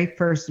very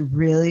first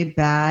really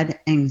bad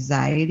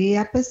anxiety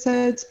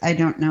episodes. I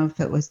don't know if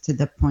it was to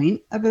the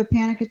point of a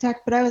panic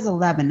attack, but I was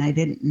 11. I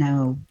didn't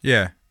know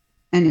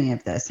any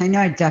of this. I know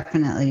I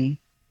definitely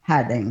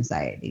had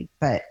anxiety,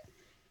 but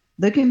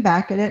looking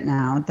back at it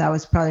now, that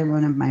was probably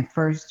one of my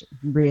first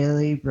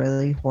really,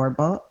 really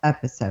horrible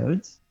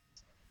episodes.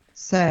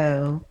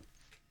 So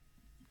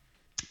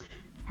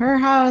her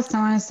house, I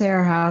want to say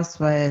her house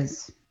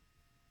was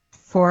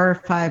 4 or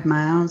 5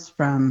 miles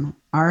from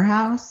our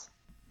house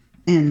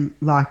in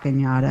La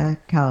Cañada,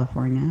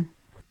 California.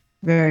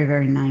 Very,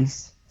 very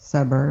nice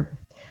suburb.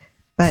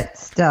 But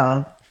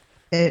still,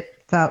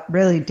 it felt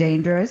really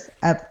dangerous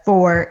at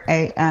 4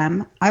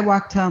 a.m. I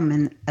walked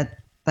home at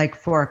like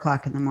 4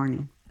 o'clock in the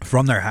morning.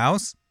 From their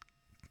house?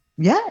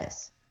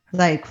 Yes.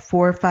 Like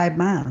 4 or 5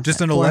 miles.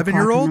 Just an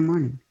 11-year-old? In the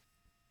morning.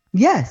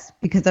 Yes,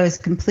 because I was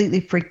completely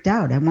freaked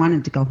out. I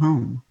wanted to go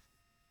home.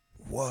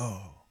 Whoa.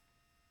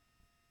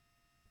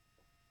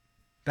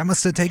 That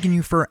must have taken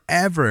you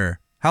forever.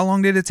 How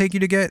long did it take you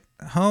to get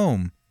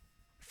home?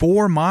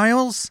 4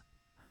 miles?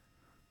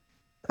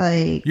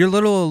 Like your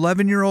little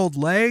 11-year-old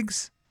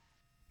legs?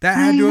 That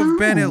had to have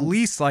been at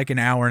least like an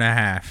hour and a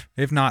half,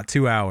 if not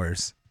 2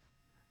 hours.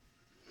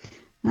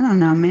 I don't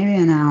know, maybe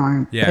an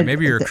hour. Yeah,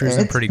 maybe you're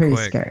cruising pretty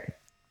quick. Scary.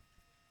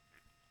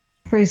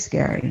 Pretty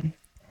scary.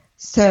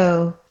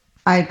 So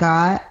I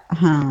got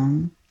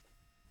home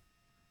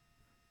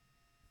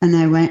and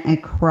I went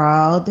and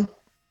crawled.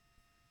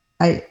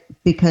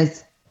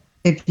 Because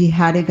if you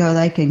had to go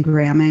like in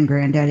grandma and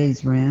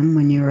granddaddy's room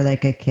when you were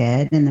like a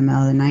kid in the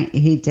middle of the night,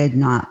 he did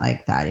not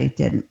like that. He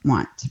didn't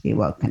want to be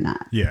woken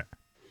up. Yeah.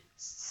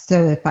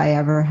 So if I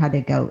ever had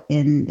to go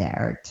in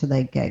there to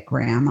like get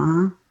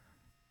grandma,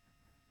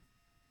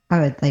 I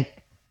would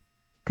like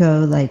go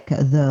like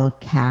a little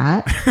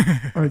cat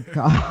or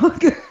dog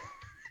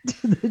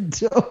to the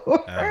door.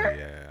 Oh,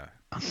 yeah.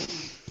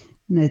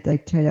 And I'd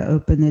like try to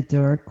open the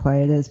door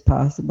quiet as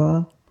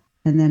possible.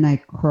 And then I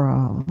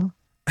crawl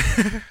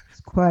as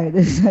quiet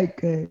as I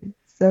could.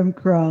 So I'm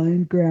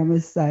crawling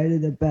grandma's side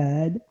of the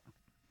bed.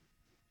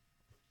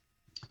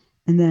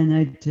 And then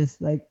I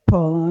just like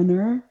pull on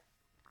her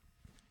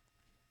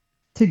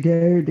to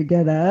get her to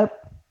get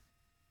up.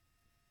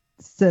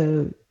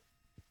 So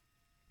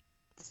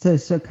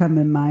she'll come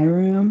in my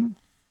room.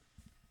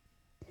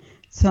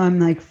 So I'm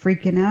like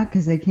freaking out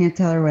because I can't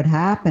tell her what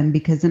happened,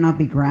 because then I'll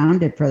be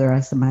grounded for the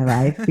rest of my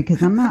life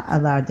because I'm not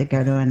allowed to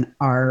go to an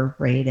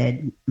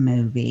R-rated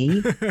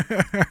movie.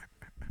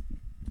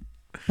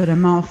 But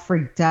I'm all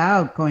freaked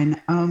out going,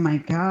 oh my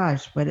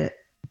gosh,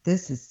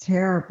 this is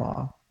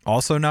terrible.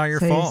 Also not your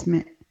fault.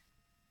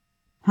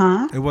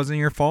 Huh? It wasn't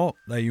your fault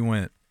that you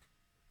went.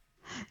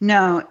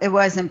 No, it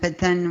wasn't. But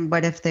then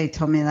what if they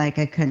told me like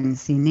I couldn't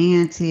see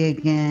Nancy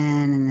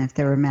again, and if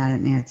they were mad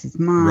at Nancy's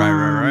mom?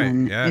 Right.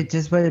 And yeah. it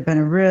just would have been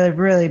a really,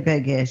 really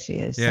big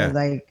issue. Yeah. So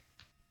like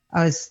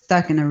I was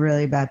stuck in a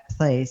really bad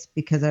place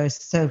because I was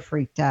so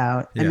freaked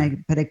out. Yeah.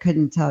 But I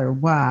couldn't tell her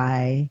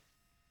why.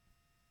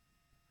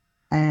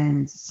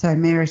 And so I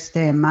made her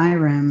stay in my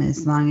room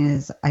as long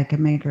as I could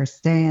make her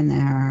stay in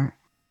there.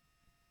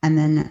 And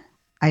then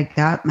I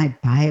got my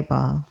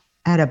Bible.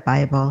 I had a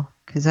Bible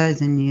because I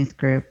was in youth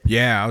group.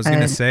 Yeah, I was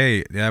going to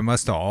say, that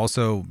must have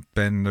also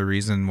been the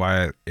reason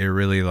why it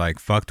really like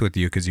fucked with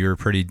you, because you were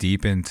pretty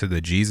deep into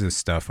the Jesus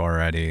stuff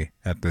already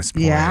at this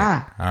point.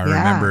 Yeah. I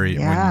remember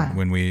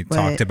when we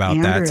talked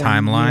about that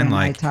timeline,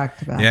 like,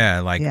 talked about.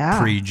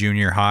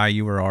 Pre-junior high,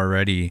 you were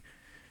already,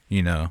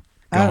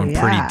 going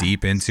pretty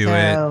deep into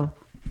it.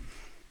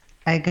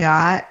 I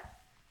got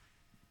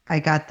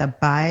the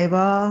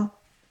Bible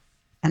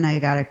and I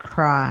got a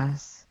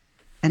cross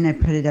and I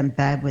put it in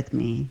bed with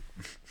me.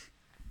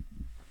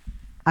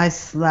 I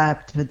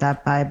slept with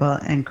that Bible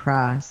and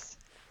cross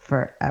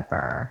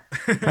forever,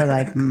 for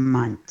like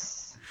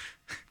months.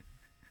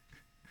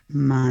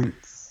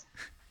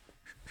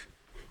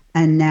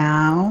 And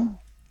now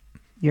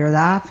you're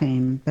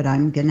laughing, but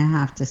I'm going to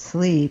have to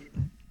sleep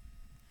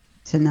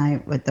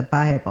tonight with the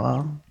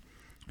Bible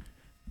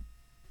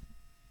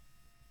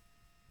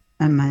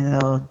and my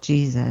little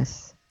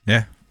Jesus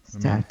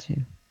statue.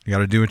 You got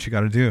to do what you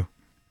got to do.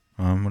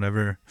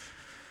 Whatever.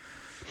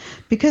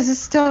 Because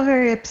it's still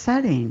very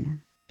upsetting.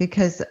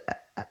 Because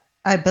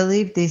I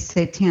believe these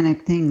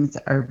satanic things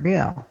are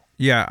real.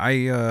 Yeah,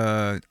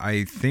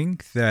 I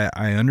think that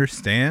I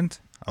understand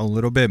a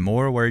little bit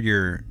more where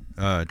your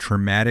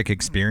traumatic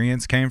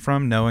experience came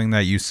from, knowing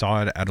that you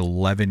saw it at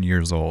 11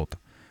 years old.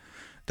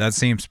 That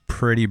seems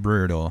pretty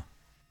brutal.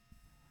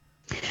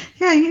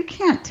 Yeah, you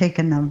can't take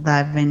an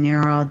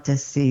 11-year-old to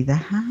see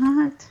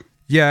that.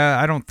 Yeah,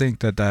 I don't think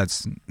that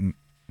that's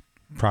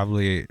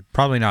probably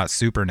not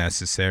super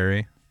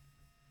necessary.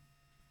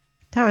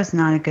 That was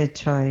not a good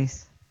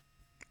choice.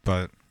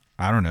 But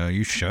I don't know.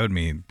 You showed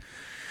me,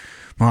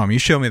 Mom, you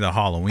showed me the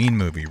Halloween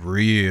movie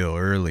real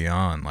early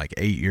on, like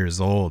 8 years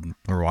old.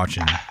 We're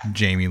watching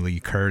Jamie Lee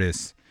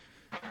Curtis.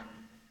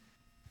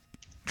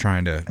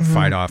 trying to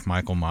fight off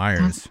Michael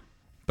Myers.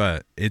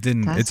 But it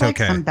didn't. That's It's like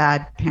okay. some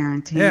bad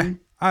parenting. Yeah,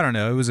 I don't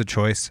know. It was a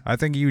choice. I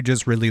think you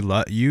just really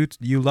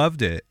you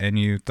loved it, and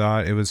you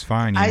thought it was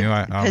fine. You knew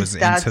I 'cause was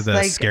that's into the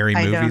like- scary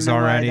I don't movies know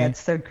why already.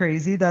 That's so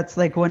crazy. That's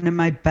like one of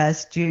my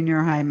best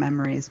junior high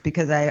memories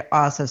because I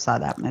also saw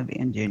that movie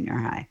in junior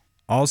high.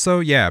 Also,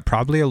 yeah,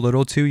 probably a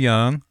little too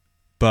young,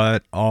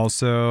 but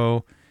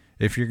also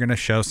if you're gonna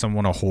show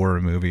someone a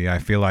horror movie, I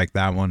feel like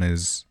that one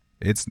is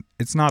it's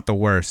not the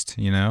worst.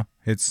 You know,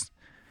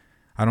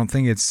 I don't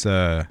think it's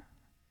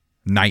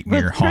nightmare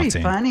Well, it's pretty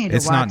haunting. funny to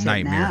It's not watch it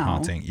nightmare now.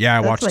 haunting. Yeah,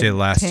 I That's watched like it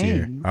last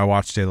year. tame. I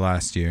watched it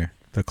last year,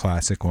 the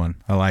classic one.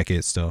 I like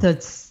it still.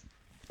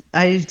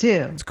 I do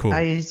too. It's cool.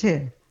 I do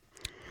too.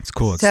 It's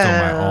cool. It's still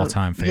my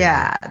all-time favorite.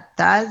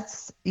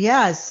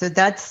 Yeah, so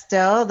that's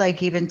still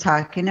like even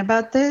talking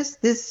about this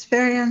is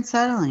very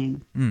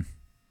unsettling.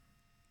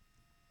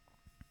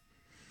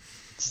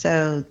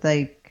 So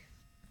like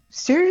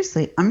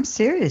seriously, I'm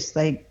serious.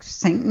 Like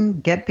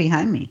Satan, get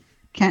behind me.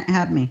 Can't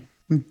have me.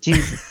 I'm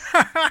Jesus.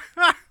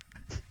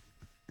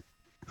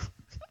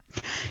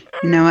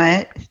 You know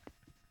what?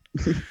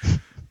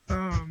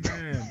 Oh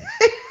man.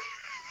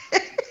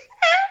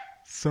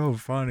 So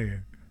funny.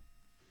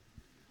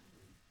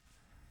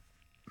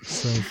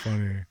 So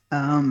funny.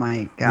 Oh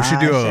my gosh! should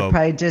do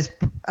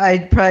I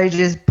probably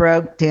just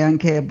broke Dan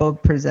Cable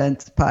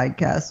Presents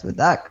podcast with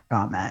that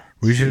comment.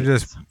 We should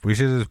just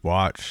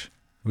watch.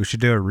 We should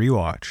do a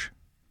rewatch.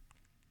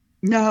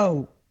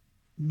 No.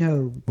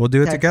 We'll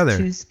do it That's together.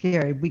 Too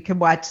scary. We can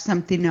watch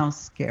something else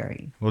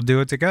scary. We'll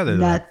do it together.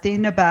 Though.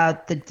 Nothing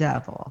about the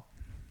devil.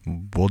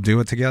 We'll do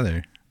it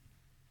together.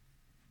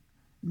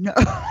 No.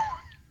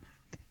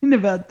 Nothing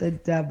about the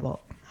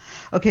devil.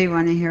 Okay, you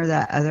want to hear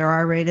that other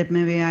R-rated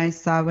movie I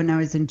saw when I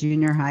was in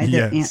junior high that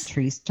Yes. Aunt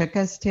Therese took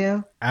us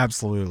to?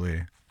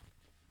 Absolutely.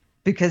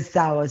 Because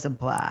that was a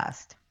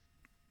blast.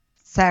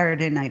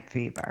 Saturday Night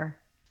Fever.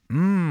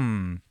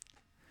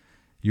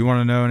 You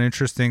want to know an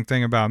interesting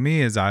thing about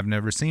me is I've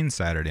never seen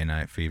Saturday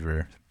Night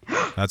Fever.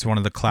 That's one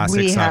of the classics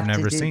We have I've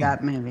never to do seen.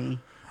 that movie.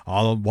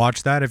 I'll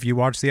watch that if you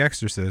watch The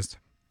Exorcist.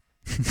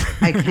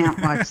 I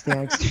can't watch The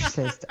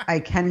Exorcist. I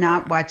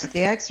cannot watch The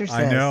Exorcist.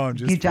 I know, I'm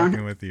just You don't-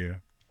 fucking with you.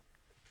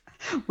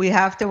 We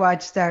have to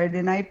watch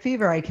Saturday Night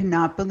Fever. I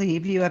cannot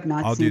believe you have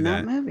not I'll seen do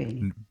that.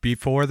 movie.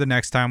 Before the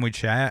next time we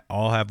chat,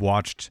 I'll have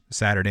watched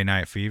Saturday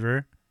Night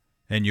Fever,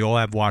 and you'll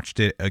have watched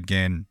it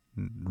again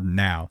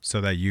now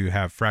so that you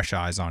have fresh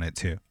eyes on it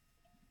too.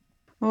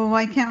 Well,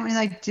 why can't we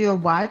like do a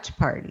watch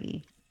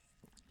party?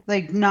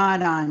 Like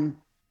not on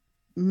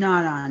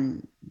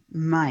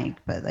mic,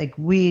 but like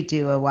we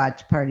do a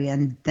watch party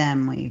and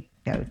then we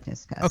go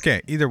discuss.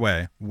 Okay, either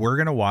way, we're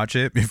going to watch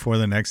it before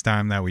the next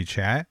time that we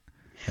chat,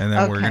 and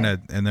then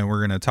we're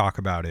going to talk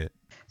about it.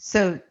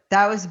 So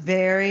that was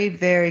very,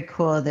 very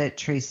cool that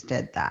Treese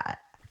did that.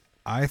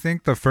 I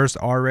think the first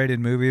R-rated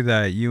movie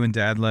that you and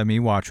Dad let me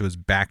watch was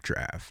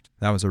Backdraft.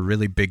 That was a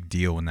really big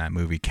deal when that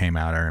movie came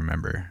out, I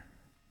remember.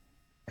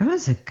 It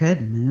was a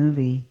good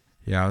movie.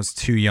 Yeah, I was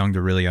too young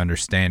to really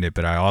understand it,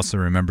 but I also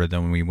remember that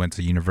when we went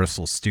to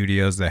Universal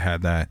Studios, they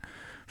had that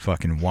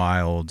fucking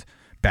wild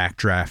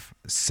backdraft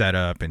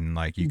setup, and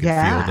like you could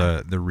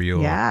feel the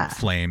real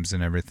flames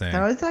and everything.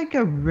 That was like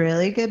a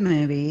really good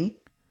movie.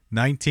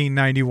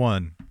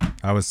 1991.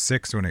 I was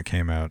 6 when it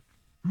came out.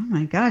 Oh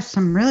my gosh,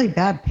 some really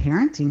bad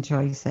parenting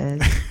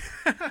choices.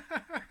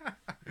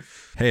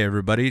 Hey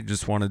everybody,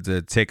 just wanted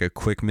to take a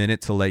quick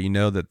minute to let you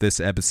know that this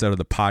episode of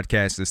the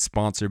podcast is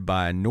sponsored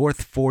by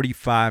North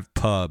 45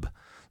 Pub,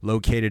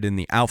 located in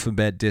the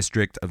Alphabet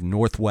District of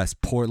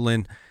Northwest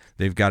Portland.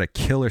 They've got a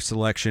killer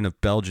selection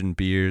of Belgian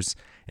beers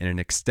and an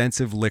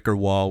extensive liquor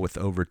wall with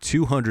over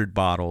 200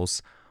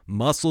 bottles.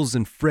 Mussels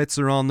and Fritz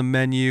are on the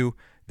menu.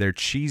 Their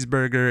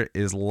cheeseburger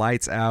is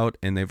lights out,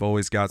 and they've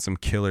always got some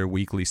killer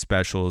weekly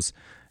specials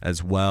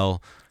as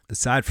well.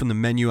 Aside from the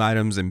menu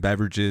items and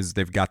beverages,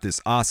 they've got this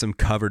awesome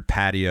covered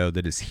patio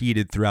that is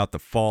heated throughout the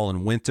fall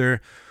and winter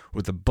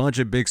with a bunch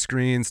of big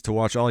screens to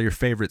watch all your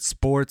favorite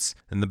sports.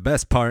 And the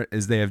best part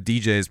is they have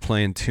DJs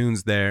playing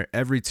tunes there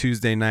every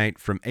Tuesday night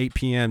from 8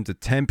 p.m. to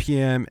 10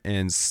 p.m.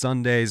 and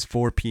Sundays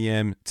 4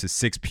 p.m. to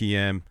 6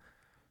 p.m.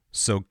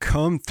 So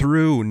come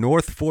through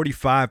North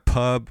 45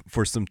 Pub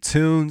for some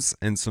tunes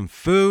and some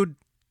food.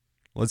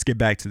 Let's get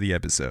back to the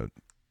episode.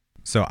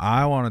 So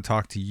I want to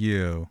talk to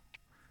you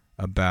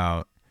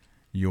about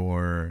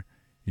your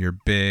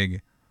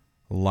big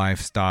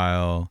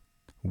lifestyle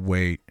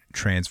weight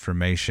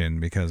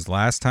transformation, because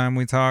last time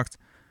we talked,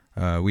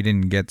 we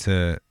didn't get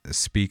to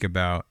speak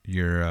about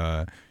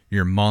your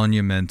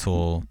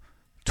monumental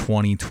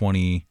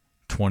 2020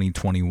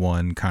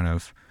 2021 kind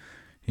of,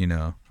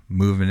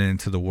 moving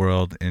into the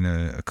world in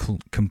a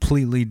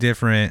completely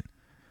different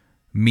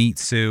meat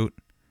suit.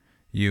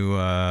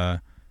 I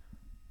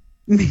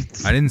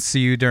didn't see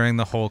you during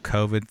the whole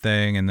COVID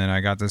thing, and then I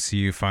got to see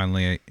you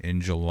finally in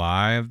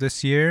July of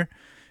this year,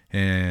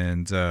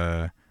 and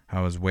I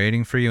was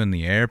waiting for you in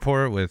the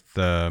airport with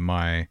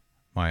my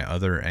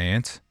other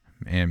Aunt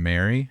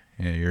Mary,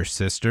 your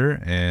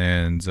sister,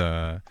 and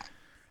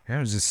I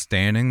was just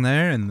standing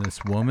there, and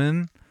this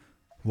woman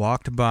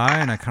walked by,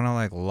 and I kind of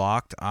like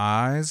locked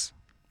eyes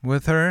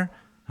with her.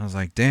 I was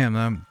like,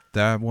 damn,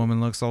 that woman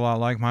looks a lot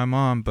like my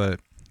mom, but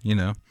you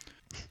know,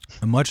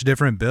 a much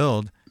different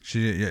build.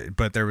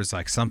 But there was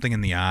like something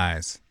in the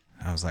eyes.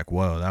 I was like,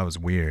 whoa, that was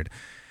weird.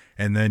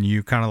 And then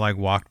you kind of like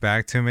walked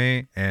back to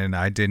me, and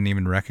I didn't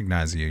even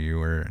recognize you. You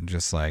were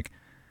just like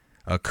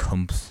a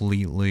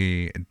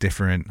completely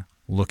different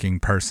looking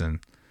person.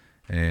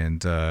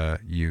 And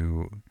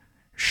you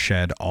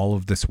shed all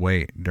of this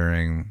weight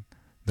during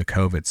the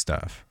COVID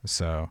stuff.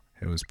 So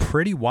it was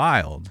pretty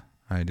wild.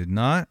 I did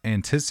not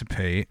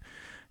anticipate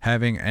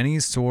having any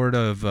sort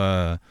of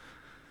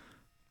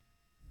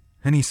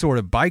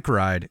bike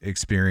ride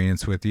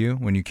experience with you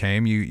when you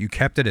came. You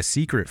kept it a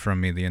secret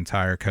from me the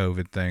entire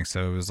COVID thing.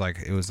 So it was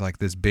like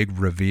this big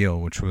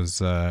reveal, which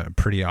was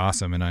pretty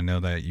awesome. And I know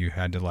that you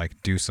had to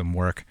like do some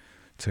work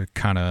to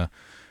kind of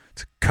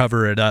to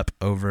cover it up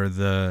over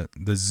the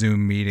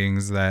Zoom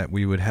meetings that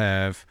we would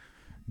have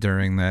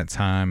during that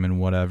time and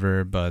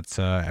whatever. But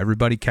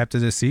everybody kept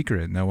it a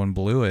secret. No one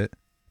blew it.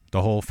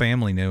 The whole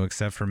family knew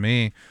except for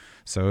me.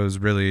 So it was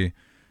really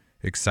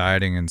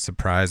exciting and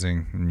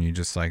surprising, and you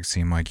just like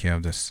seem like you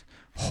have this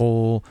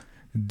whole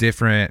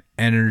different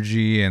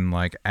energy and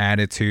like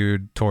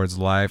attitude towards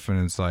life,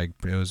 and it's like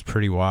it was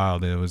pretty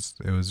wild. It was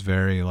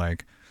very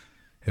like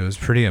it was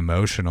pretty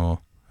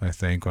emotional, I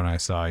think, when I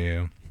saw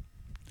you.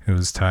 It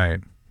was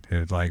tight.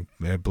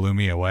 It blew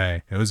me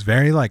away. It was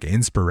very like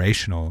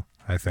inspirational,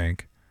 I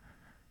think.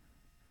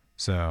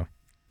 So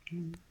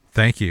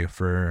thank you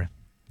for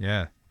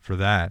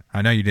that.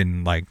 I know you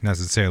didn't like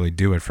necessarily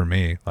do it for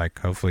me. Like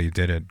hopefully you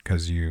did it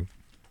because you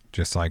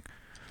just like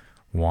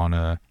want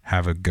to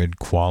have a good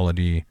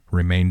quality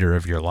remainder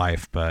of your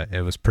life, but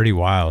it was pretty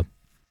wild.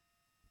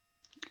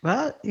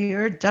 Well,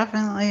 you're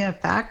definitely a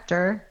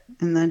factor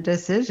in the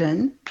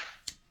decision.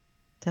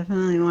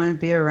 Definitely want to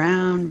be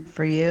around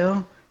for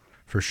you.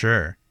 For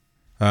sure.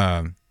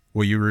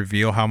 Will you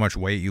reveal how much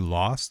weight you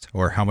lost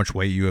or how much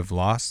weight you have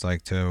lost?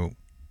 Like to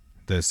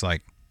this,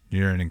 like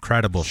you're in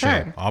incredible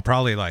shape. I'll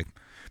probably like,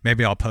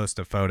 maybe I'll post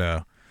a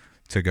photo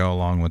to go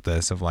along with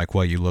this of like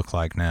what you look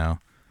like now.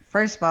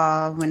 First of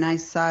all, when I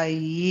saw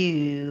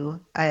you,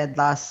 I had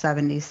lost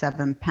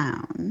 77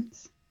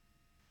 pounds.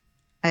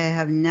 I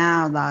have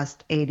now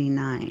lost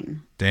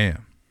 89.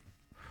 Damn.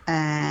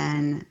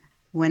 And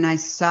when I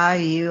saw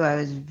you, I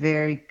was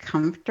very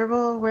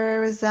comfortable where I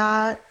was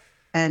at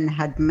and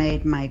had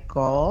made my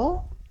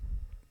goal.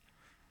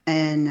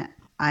 And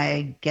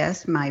I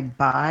guess my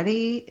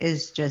body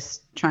is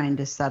just trying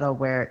to settle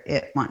where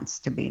it wants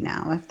to be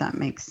now, if that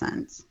makes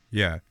sense.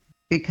 Yeah.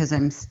 Because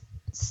I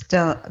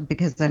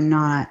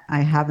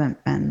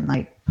haven't been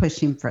like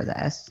pushing for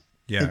this.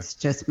 Yeah. It's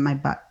just my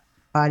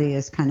body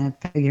is kind of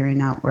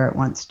figuring out where it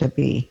wants to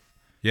be.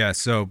 Yeah.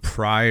 So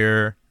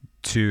prior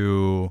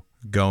to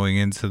going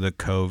into the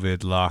COVID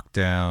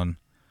lockdown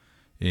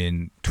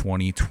in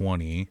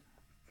 2020,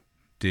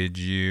 do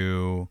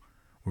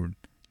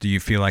you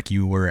feel like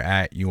you were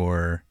at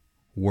your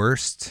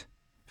worst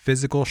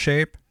physical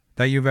shape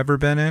that you've ever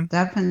been in?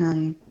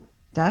 Definitely.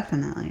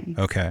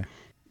 Okay.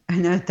 I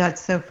know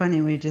that's so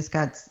funny. We just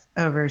got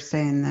over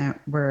saying that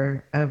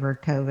we're over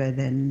COVID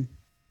and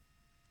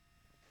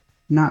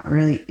not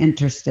really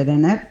interested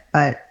in it,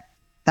 but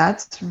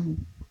that's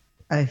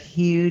a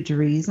huge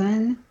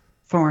reason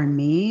for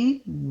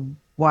me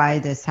why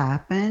this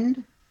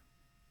happened,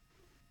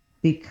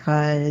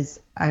 because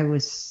I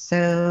was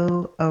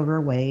so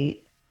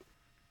overweight.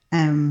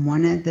 And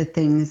one of the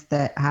things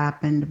that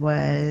happened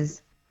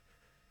was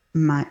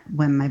when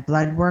my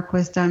blood work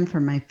was done for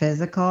my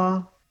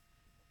physical,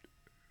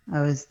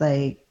 I was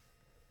like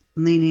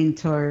leaning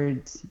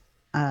towards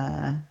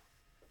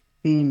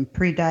being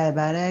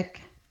pre-diabetic,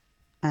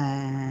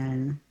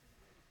 and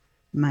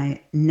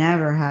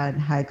never had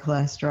high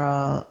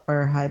cholesterol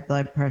or high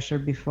blood pressure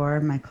before.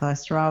 My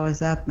cholesterol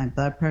was up, my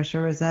blood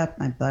pressure was up,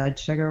 my blood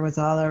sugar was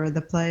all over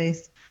the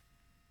place.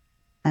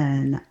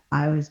 And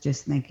I was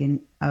just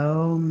thinking,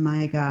 oh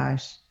my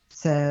gosh.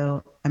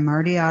 So I'm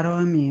already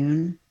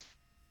autoimmune.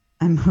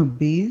 I'm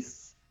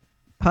obese,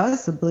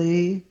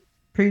 possibly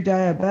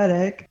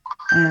pre-diabetic,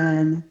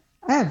 and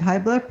I have high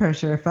blood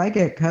pressure. If I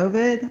get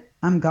COVID,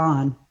 I'm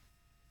gone.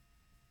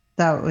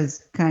 That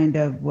was kind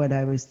of what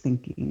I was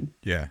thinking.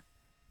 Yeah.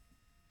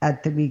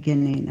 At the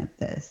beginning of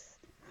this.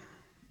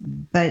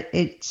 But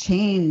it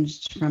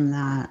changed from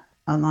that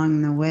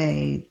along the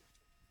way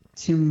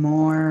to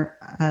more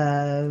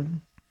of,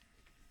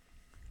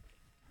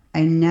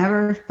 I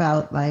never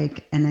felt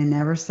like, and I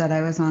never said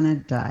I was on a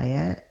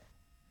diet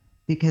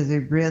because I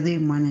really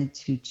wanted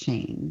to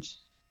change.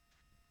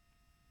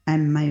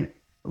 And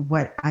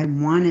what I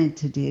wanted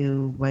to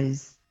do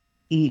was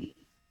eat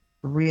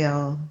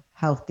real,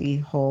 healthy,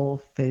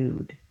 whole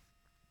food.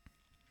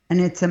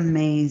 And it's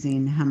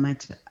amazing how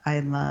much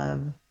I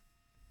love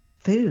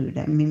food.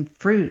 I mean,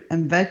 fruit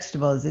and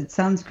vegetables. It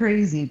sounds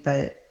crazy,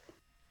 but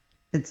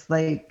it's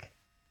like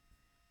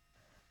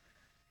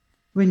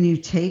when you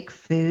take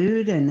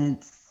food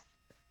and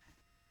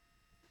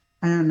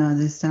I don't know,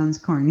 this sounds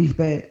corny,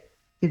 but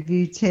if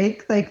you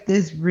take like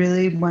this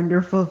really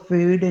wonderful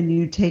food and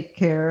you take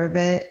care of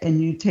it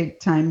and you take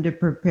time to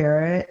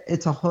prepare it,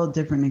 it's a whole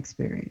different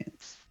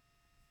experience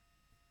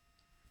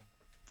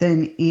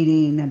than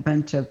eating a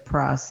bunch of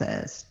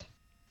processed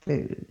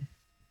food.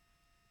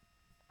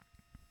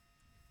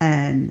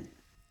 And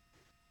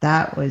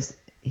that was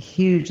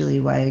hugely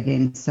why I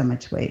gained so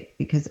much weight,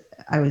 because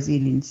I was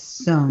eating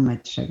so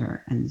much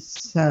sugar and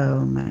so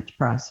much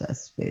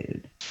processed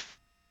food.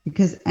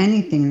 Because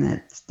anything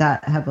that's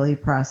that heavily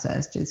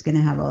processed is going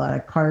to have a lot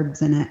of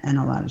carbs in it and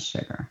a lot of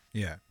sugar.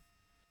 Yeah.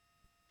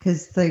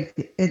 Because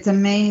like it's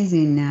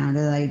amazing now to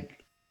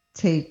like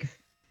take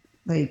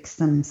like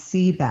some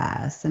sea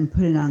bass and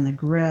put it on the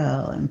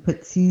grill and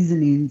put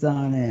seasonings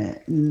on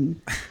it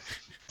and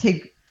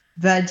take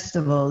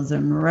vegetables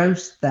and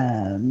roast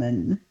them,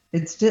 and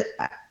it's just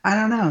I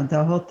don't know,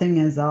 the whole thing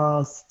is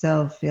all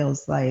still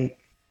feels like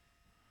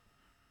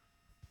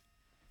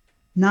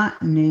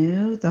not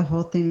new. The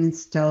whole thing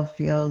still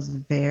feels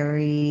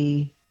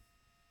very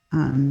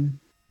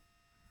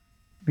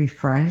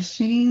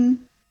refreshing,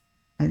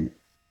 and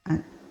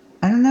I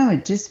don't know,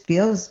 it just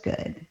feels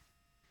good.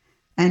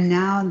 And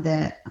now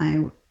that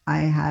I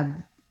have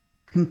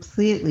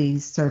completely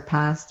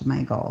surpassed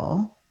my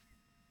goal,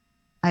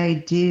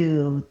 I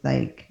do,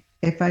 like,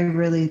 if I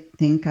really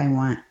think I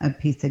want a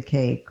piece of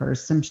cake or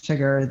some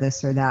sugar or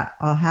this or that,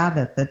 I'll have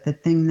it. But the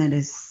thing that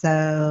is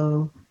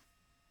so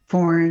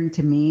foreign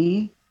to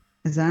me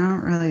is I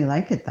don't really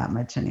like it that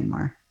much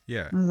anymore.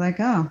 Yeah. I was like,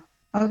 oh,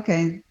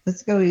 okay,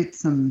 let's go eat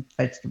some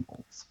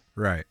vegetables.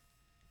 Right.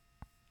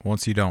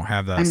 Once you don't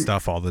have that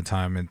stuff all the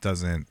time, it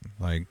doesn't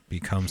like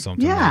become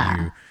something that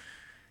you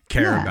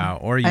care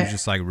about, or you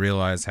just like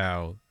realize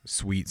how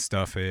sweet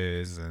stuff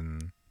is.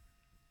 And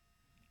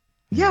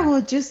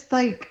well, just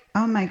like,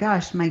 oh my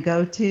gosh, my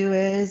go-to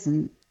is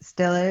and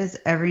still is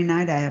every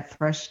night I have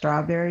fresh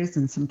strawberries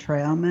and some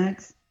trail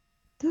mix.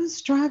 Those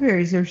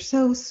strawberries are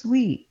so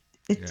sweet.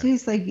 It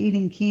tastes like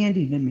eating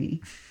candy to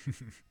me.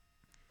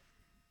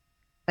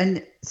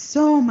 And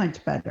so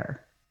much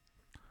better.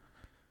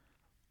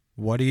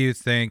 What do you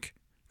think?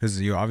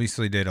 Because you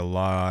obviously did a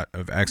lot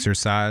of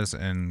exercise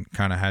and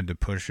kind of had to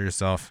push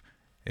yourself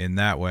in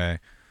that way.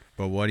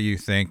 But what do you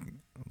think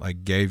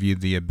like gave you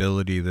the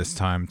ability this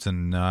time to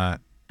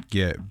not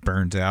get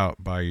burnt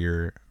out by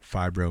your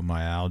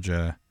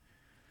fibromyalgia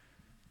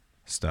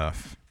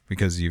stuff?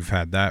 Because you've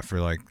had that for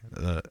like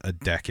a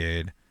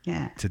decade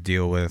to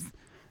deal with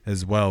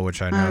as well,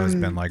 which I know has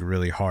been like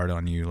really hard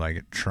on you,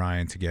 like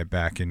trying to get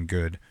back in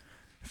good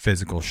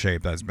physical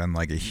shape. That's been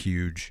like a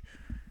huge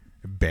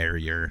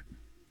barrier.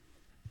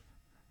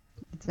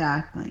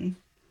 Exactly.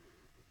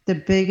 The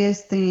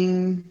biggest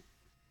thing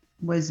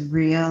was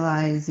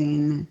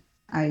realizing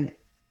I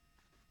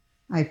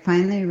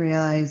finally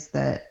realized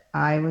that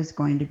I was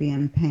going to be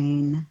in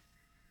pain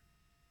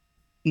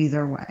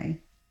either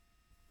way.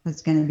 I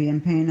was going to be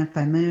in pain if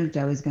I moved.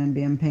 I was going to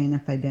be in pain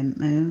if I didn't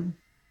move.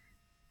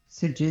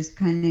 So just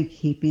kind of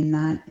keeping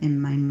that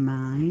in my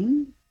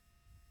mind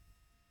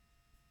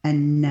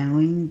and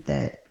knowing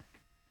that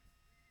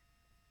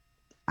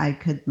I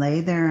could lay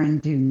there and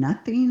do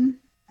nothing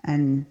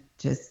and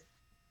just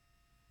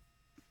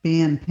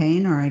be in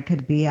pain, or I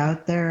could be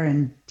out there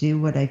and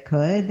do what I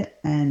could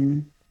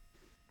and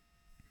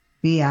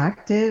be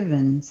active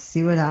and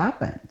see what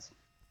happens.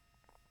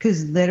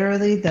 Because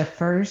literally the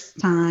first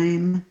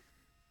time,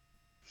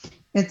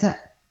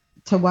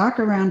 to walk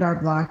around our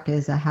block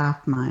is a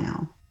half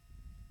mile.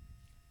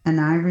 And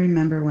I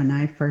remember when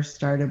I first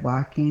started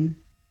walking,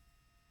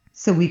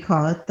 so we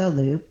call it the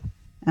loop.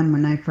 And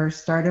when I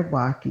first started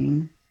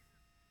walking,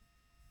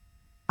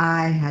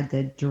 I had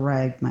to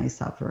drag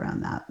myself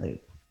around that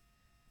loop.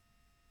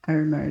 I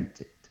remember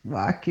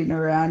walking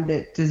around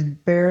it,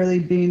 just barely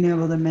being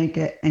able to make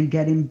it and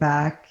getting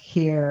back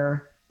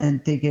here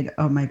and thinking,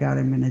 oh my God,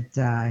 I'm going to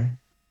die.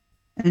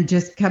 And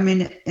just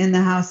coming in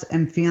the house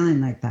and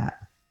feeling like that.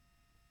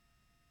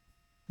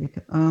 Like,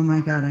 oh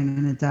my God, I'm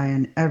going to die.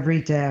 And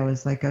every day I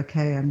was like,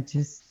 okay,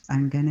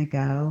 I'm going to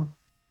go.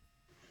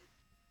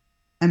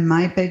 And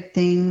my big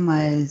thing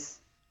was,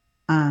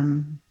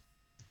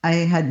 I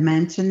had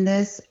mentioned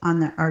this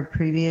on our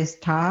previous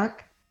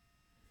talk,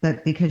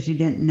 but because you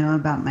didn't know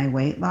about my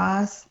weight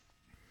loss,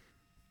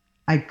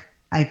 I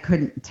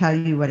couldn't tell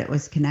you what it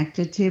was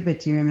connected to. But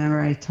do you remember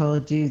I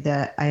told you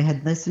that I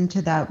had listened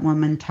to that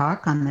woman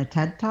talk on the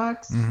TED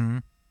Talks? Mm-hmm.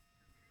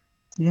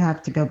 You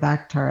have to go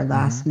back to our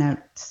last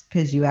notes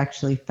because you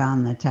actually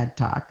found the TED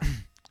Talk.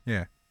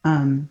 Yeah.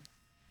 And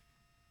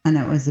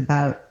it was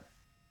about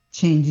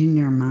changing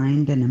your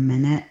mind in a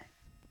minute,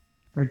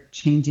 or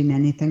changing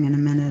anything in a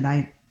minute.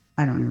 I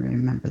don't even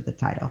remember the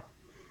title.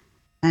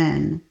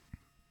 And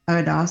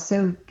I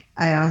also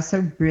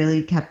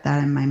really kept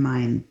that in my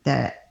mind,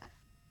 that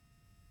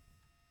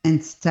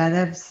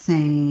instead of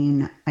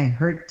saying I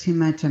hurt too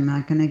much, I'm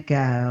not going to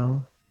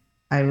go,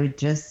 I would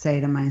just say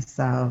to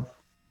myself,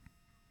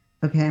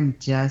 okay, I'm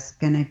just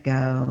going to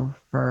go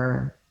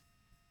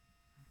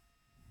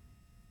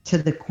to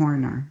the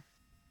corner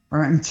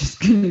or I'm just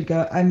going to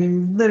go. I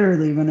mean,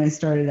 literally, when I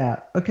started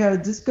out, okay,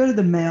 I'll just go to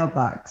the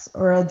mailbox,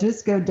 or I'll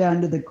just go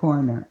down to the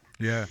corner.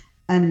 Yeah.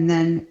 And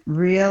then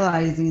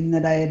realizing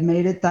that I had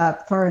made it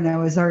that far and I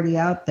was already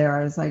out there,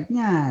 I was like,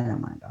 nah, I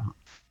don't want to go home.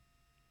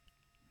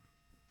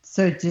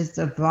 So it just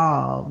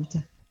evolved.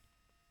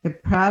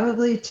 It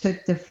probably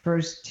took the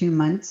first 2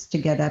 months to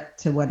get up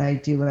to what I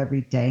do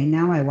every day.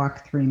 Now I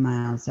walk 3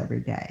 miles every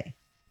day.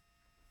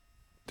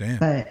 Damn.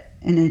 But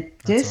in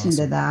addition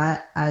awesome. to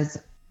that,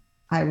 as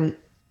I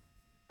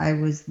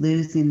was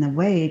losing the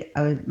weight,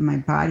 my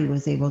body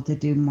was able to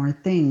do more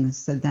things.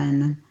 So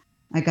then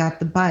I got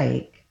the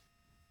bike.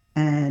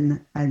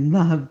 And I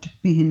loved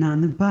being on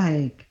the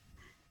bike.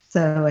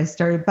 So I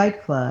started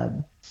bike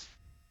club.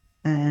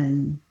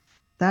 And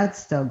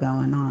that's still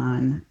going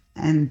on.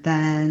 And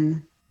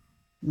then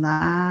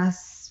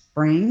last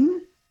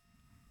spring,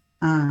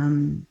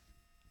 the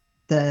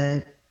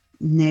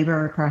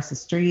neighbor across the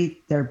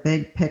street, they're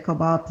big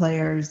pickleball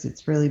players.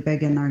 It's really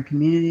big in our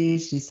community.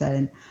 She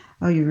said,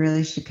 oh, you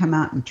really should come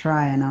out and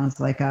try. And I was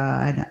like,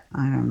 I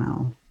don't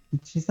know. And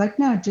she's like,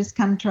 no, just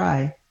come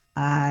try.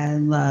 I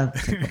love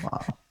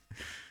pickleball.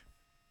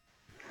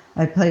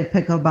 I play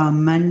pickleball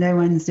Monday,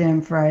 Wednesday,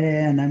 and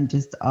Friday, and I'm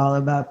just all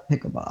about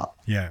pickleball.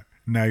 Yeah.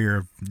 Now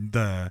you're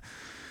the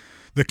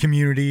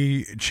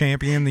community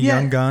champion, the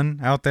Yeah. young gun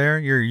out there.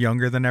 You're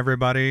younger than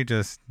everybody,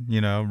 just,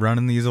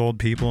 running these old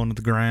people into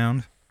the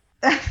ground.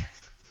 I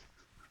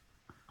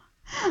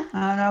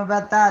don't know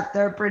about that.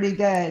 They're pretty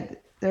good.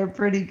 They're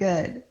pretty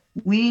good.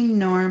 We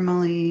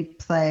normally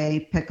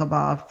play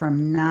pickleball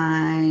from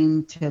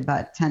 9 to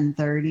about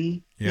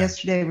 10:30. Yeah.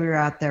 Yesterday, we were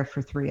out there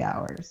for 3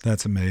 hours.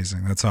 That's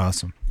amazing. That's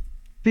awesome.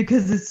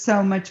 Because it's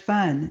so much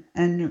fun.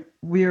 And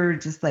we were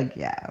just like,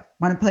 yeah,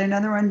 want to play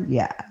another one?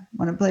 Yeah.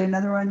 Want to play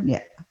another one?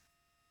 Yeah.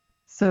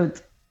 So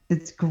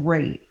it's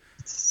great.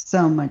 It's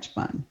so much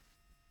fun.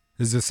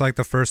 Is this like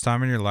the first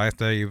time in your life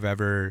that you've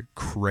ever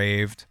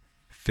craved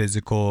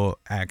physical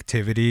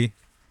activity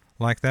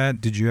like that?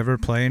 Did you ever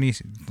play any,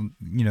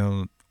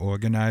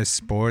 organized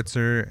sports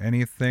or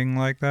anything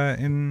like that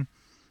in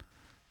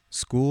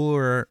school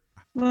or?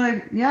 Well,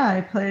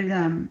 I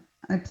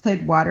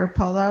played water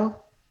polo.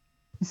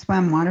 I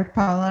swam water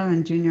polo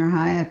in junior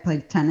high. I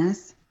played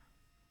tennis.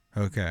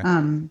 Okay.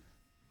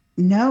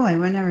 No, I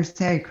would never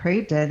say I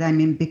craved it. I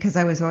mean, because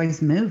I was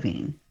always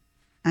moving.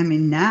 I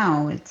mean,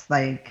 now it's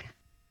like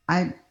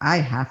I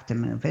have to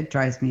move. It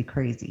drives me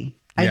crazy.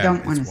 I Yeah,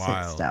 don't want to it's sit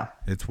wild. still.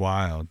 It's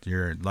wild.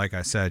 Like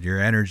I said, your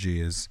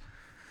energy is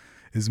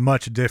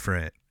much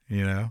different,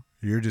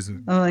 You're just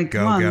I'm like,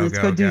 come on, let's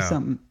go do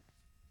something.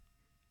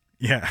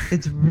 Yeah.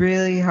 It's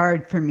really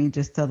hard for me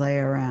just to lay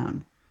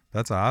around.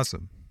 That's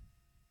awesome.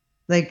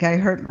 Like I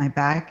hurt my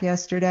back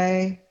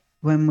yesterday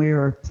when we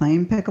were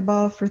playing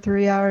pickleball for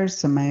 3 hours.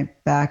 So my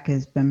back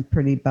has been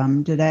pretty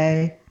bummed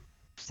today.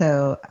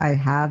 So I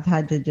have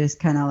had to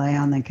just kind of lay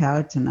on the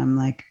couch and I'm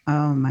like,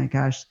 oh my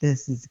gosh,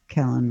 this is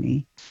killing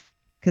me.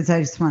 Because I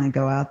just want to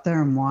go out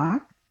there and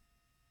walk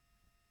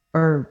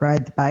or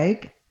ride the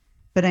bike.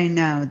 But I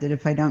know that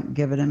if I don't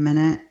give it a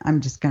minute,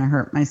 I'm just going to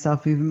hurt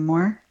myself even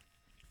more.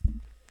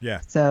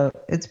 Yeah. So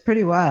it's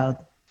pretty wild.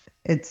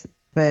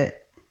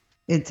 But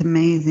it's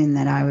amazing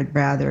that I would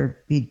rather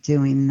be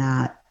doing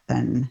that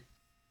than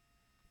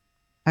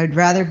I'd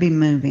rather be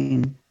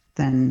moving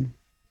than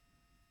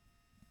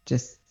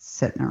just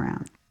sitting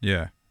around.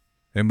 Yeah.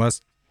 It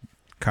must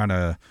kind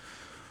of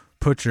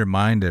put your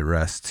mind at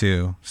rest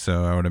too.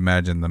 So I would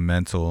imagine the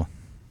mental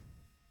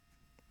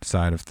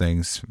side of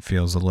things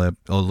feels a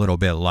little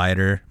bit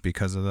lighter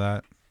because of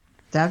that.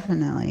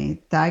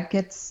 Definitely. That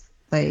gets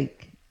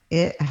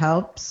it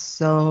helps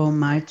so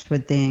much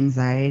with the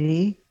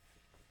anxiety.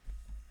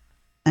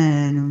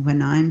 And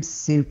when I'm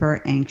super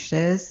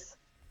anxious,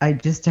 I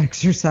just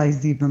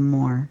exercise even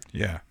more.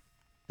 Yeah.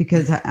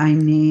 Because I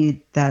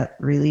need that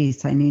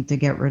release. I need to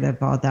get rid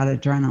of all that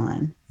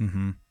adrenaline.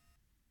 Mm-hmm.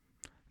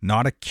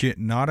 Not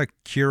a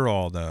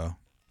cure-all though.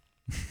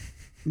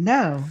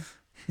 No,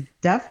 it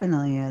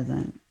definitely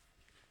isn't.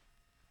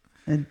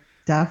 It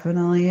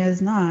definitely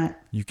is not.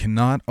 You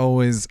cannot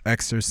always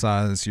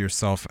exercise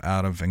yourself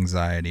out of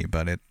anxiety,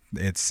 but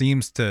it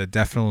seems to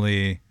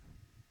definitely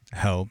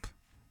help.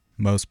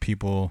 Most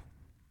people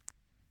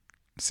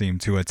seem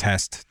to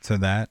attest to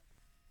that.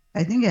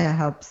 I think it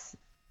helps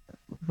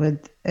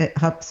with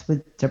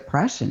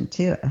depression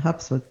too. It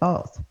helps with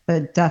both.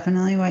 But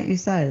definitely what you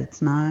said,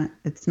 it's not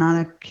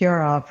a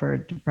cure-all for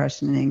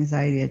depression and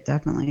anxiety. It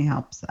definitely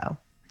helps though.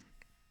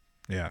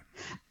 Yeah.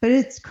 But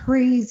it's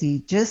crazy.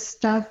 Just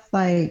stuff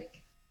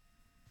like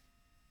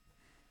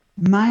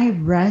my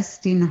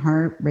resting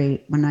heart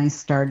rate when I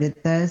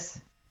started this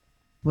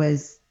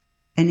was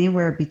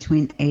anywhere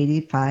between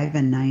 85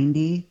 and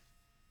 90.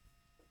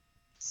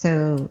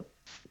 So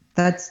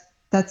that's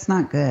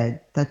not good.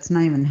 That's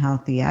not even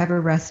healthy. I have a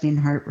resting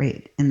heart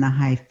rate in the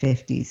high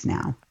 50s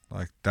now.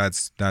 Like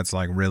that's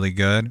like really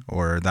good,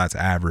 or that's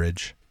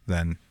average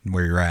than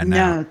where you're at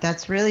now? No,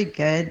 that's really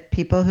good.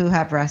 People who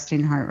have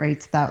resting heart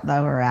rates that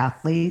low are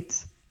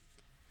athletes.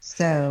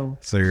 So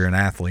you're an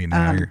athlete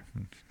now.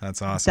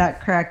 That's awesome.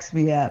 that cracks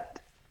me up.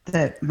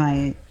 that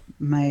my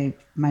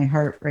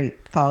heart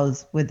rate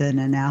falls within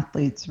an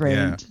athlete's Yeah.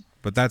 range.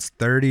 But that's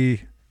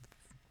 30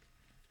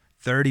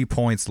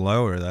 points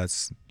lower.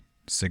 That's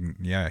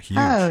huge.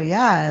 Oh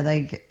yeah,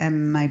 like,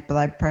 and my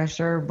blood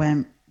pressure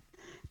went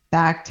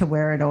back to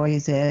where it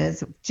always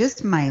is.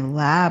 Just my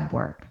lab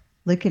work,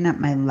 looking at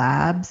my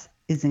labs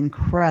is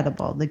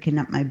incredible. Looking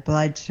at my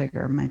blood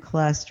sugar, my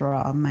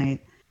cholesterol, my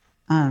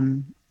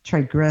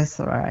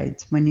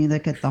triglycerides. When you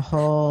look at the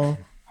whole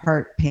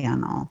heart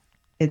panel,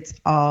 it's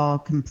all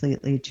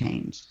completely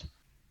changed.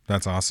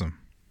 That's awesome.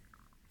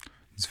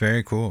 It's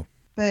very cool.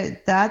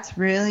 But that's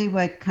really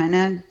what kind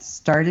of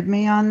started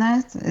me on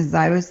this. Is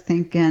I was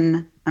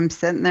thinking, I'm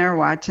sitting there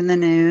watching the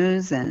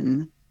news,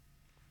 and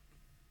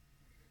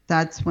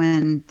that's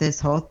when this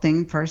whole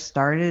thing first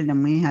started,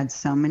 and we had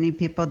so many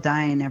people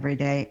dying every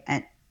day.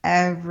 And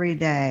every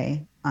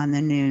day on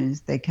the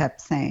news, they kept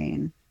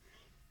saying,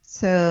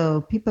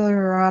 so people who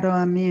are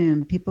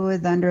autoimmune, people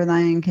with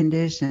underlying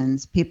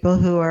conditions, people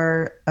who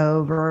are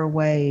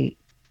overweight.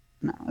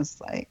 And I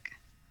was like,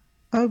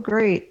 oh,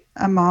 great.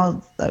 I'm all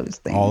of those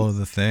things. All of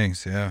the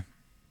things, yeah.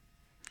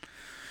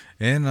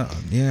 And,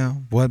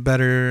 what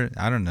better,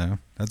 I don't know.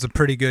 That's a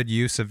pretty good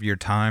use of your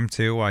time,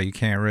 too, while you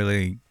can't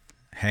really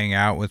hang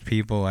out with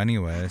people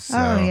anyway. So.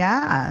 Oh,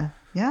 yeah.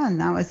 Yeah,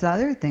 and that was the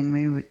other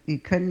thing. We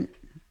couldn't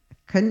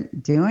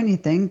do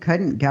anything,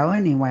 couldn't go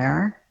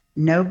anywhere.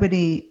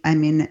 Nobody, I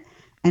mean,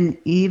 and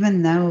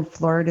even though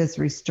Florida's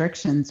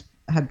restrictions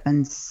have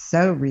been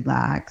so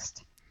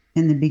relaxed,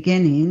 in the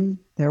beginning,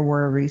 there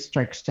were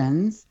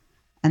restrictions.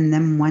 And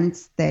then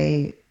once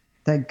the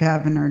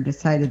governor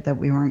decided that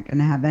we weren't going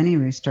to have any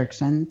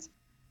restrictions,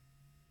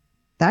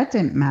 that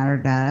didn't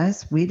matter to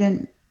us.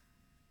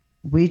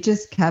 We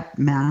just kept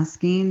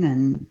masking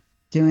and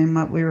doing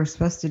what we were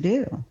supposed to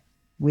do.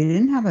 We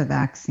didn't have a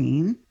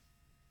vaccine.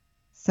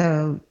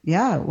 So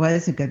yeah, it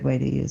was a good way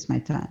to use my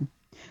time.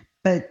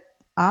 But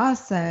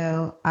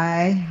also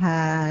I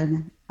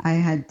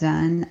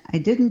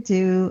didn't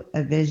do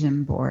a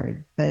vision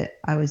board, but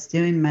I was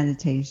doing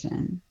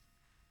meditation.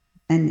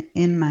 And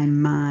in my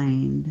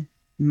mind,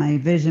 my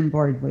vision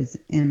board was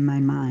in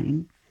my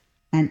mind.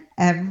 And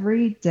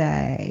every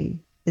day,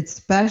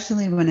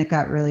 especially when it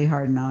got really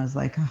hard and I was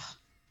like, oh,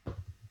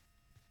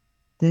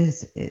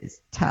 this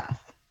is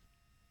tough.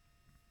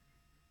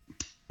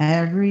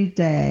 Every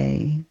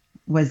day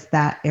was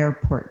that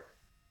airport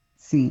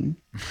scene.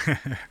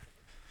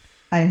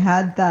 I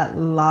had that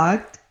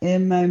locked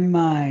in my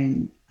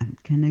mind. I'm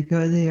going to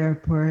go to the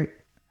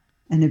airport,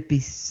 and it'd be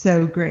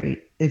so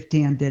great if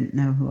Dan didn't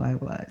know who I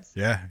was.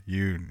 Yeah,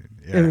 It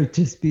would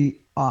just be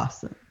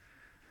awesome.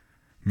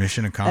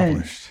 Mission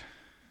accomplished.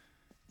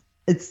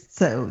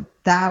 So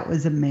that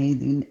was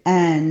amazing.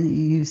 And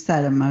you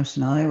said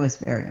emotional. It was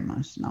very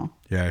emotional.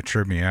 Yeah, it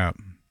tripped me out.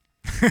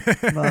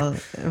 Well,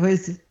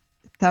 that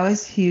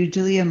was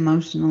hugely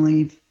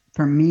emotionally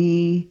for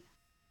me,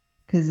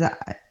 because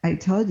I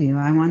told you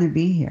I want to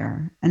be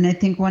here. And I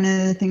think one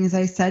of the things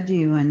I said to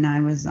you when I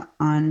was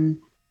on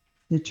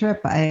the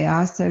trip, I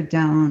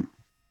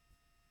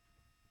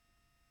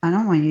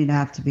don't want you to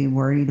have to be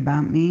worried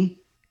about me.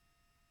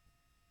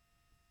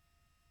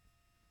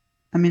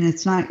 I mean,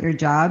 it's not your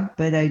job,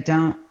 but I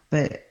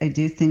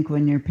do think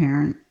when your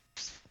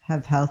parents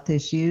have health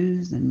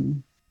issues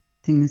and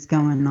things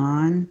going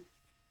on,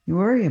 you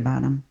worry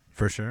about them.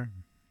 For sure.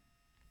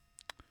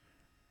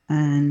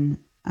 And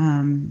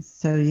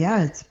so,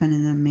 yeah, it's been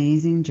an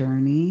amazing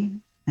journey,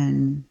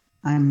 and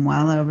I'm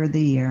well over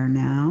the year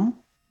now.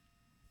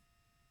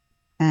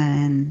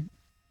 And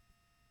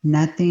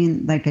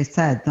nothing, like I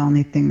said, the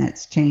only thing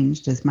that's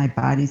changed is my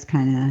body's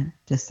kind of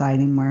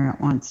deciding where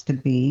it wants to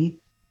be.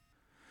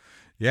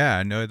 Yeah,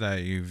 I know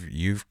that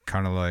you've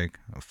kind of like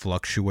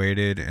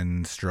fluctuated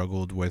and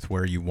struggled with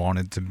where you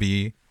wanted to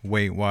be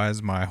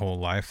weight-wise my whole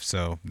life.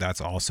 So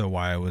that's also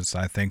why it was,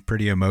 I think,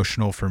 pretty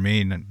emotional for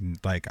me. And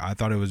like, I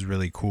thought it was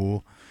really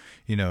cool,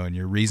 and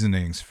your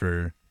reasonings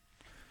for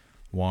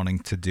wanting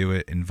to do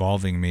it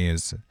involving me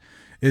is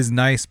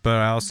nice. But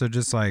I also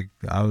just I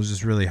was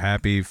just really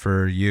happy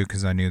for you,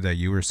 because I knew that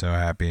you were so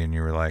happy and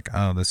you were like,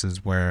 oh, this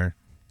is where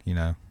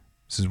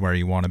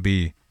you want to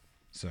be.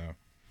 So.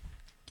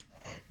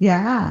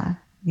 Yeah.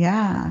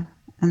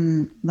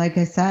 And like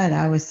I said,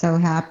 I was so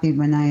happy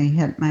when I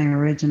hit my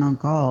original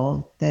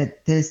goal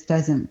that this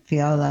doesn't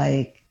feel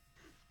like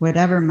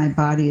whatever my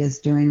body is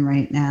doing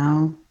right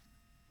now,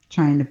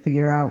 trying to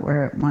figure out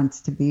where it wants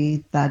to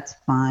be, that's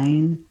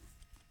fine.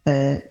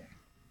 But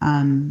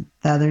the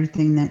other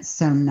thing that's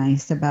so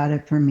nice about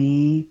it for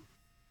me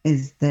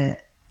is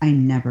that I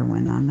never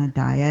went on a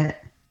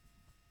diet.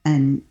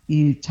 And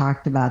you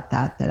talked about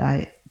that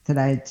I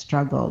had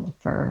struggled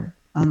for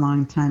a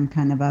long time,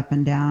 kind of up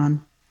and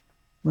down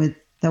with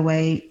the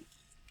weight.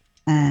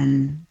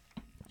 And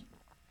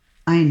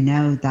I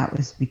know that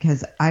was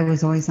because I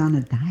was always on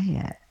a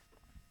diet.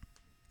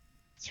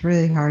 It's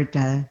really hard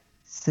to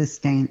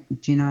sustain.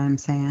 Do you know what I'm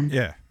saying?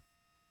 Yeah.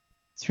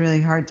 It's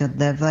really hard to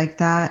live like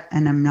that,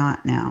 and I'm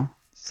not now.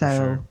 So.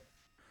 Sure.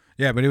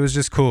 Yeah, but it was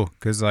just cool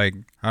because, I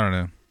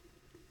don't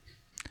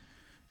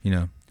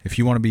know, if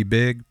you want to be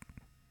big,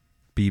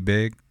 be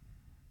big.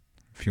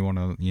 If you want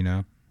to, you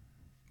know,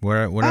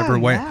 whatever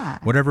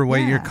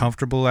way you're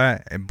comfortable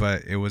at.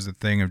 But it was a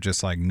thing of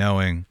just like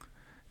knowing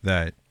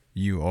that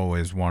you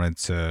always wanted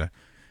to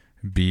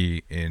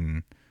be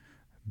in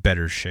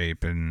better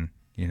shape and,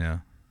 you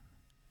know,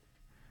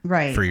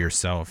 right, for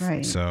yourself.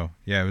 Right. So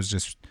yeah, it was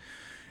just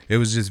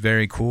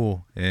very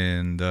cool.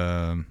 And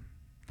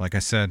like I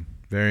said,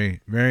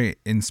 very, very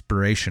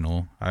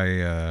inspirational.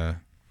 Yeah,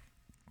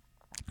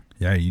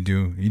 you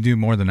do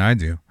more than I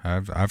do.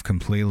 I've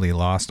completely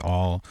lost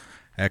all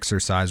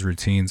exercise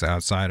routines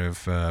outside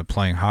of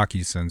playing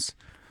hockey since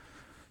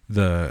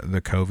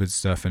the COVID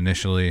stuff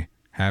initially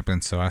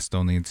happened. So I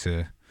still need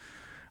to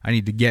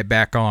get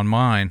back on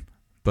mine.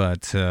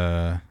 But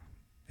yeah,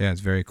 it's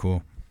very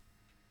cool.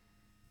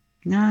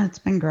 No, it's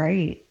been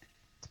great.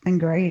 It's been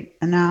great.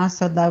 And I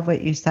also love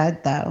what you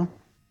said, though.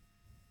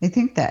 I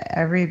think that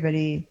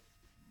everybody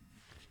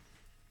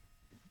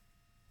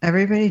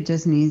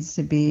just needs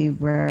to be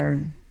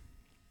where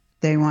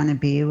they want to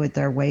be with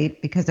their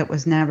weight, because it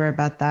was never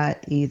about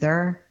that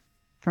either.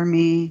 For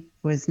me, it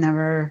was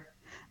never,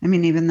 I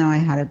mean, even though I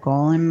had a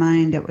goal in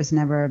mind, it was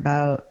never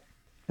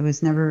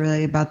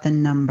really about the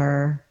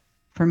number.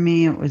 For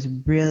me, it was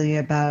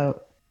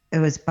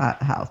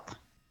about health.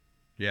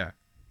 Yeah,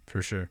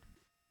 for sure.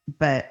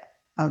 But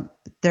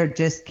there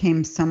just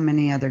came so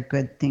many other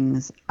good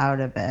things out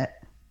of it.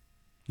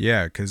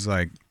 Yeah, because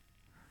like,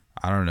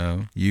 I don't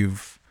know,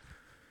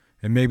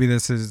 and maybe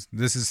this is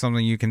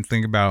something you can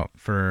think about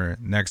for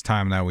next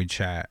time that we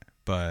chat,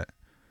 but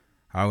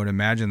I would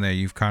imagine that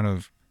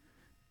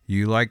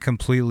you like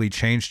completely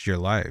changed your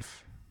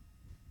life,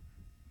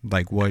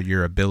 like what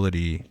your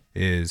ability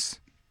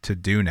is to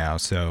do now.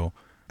 So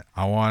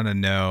I want to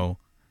know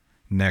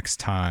next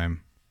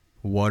time,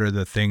 what are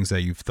the things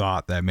that you've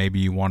thought that maybe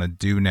you want to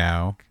do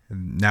now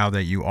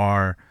that you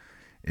are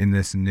in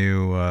this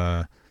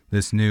new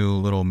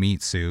little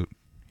meat suit,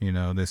 you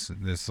know, this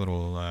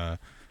little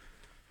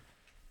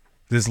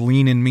this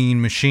lean and mean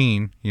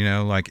machine, you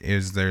know, like,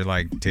 is there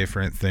like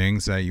different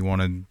things that you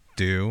want to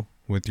do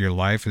with your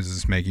life? Is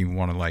this making you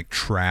want to like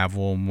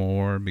travel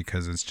more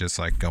because it's just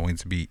like going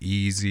to be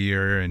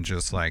easier? And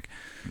just like,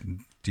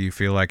 do you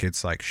feel like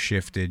it's like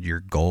shifted your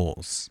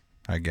goals,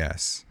 I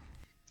guess?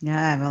 Yeah,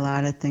 I have a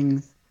lot of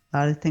things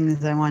I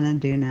want to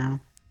do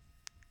now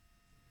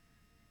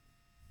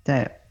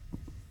that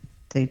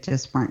they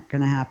just weren't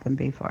going to happen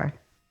before.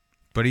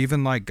 But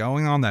even like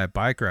going on that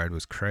bike ride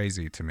was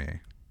crazy to me.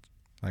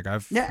 Like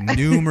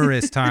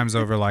numerous times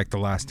over like the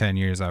last 10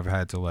 years, I've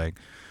had to like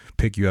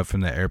pick you up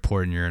from the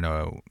airport and you're in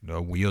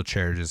a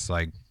wheelchair, just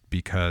like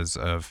because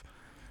of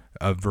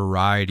a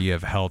variety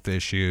of health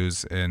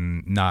issues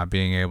and not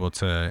being able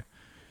to,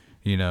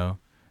 you know,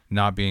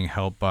 not being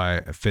helped by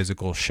a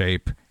physical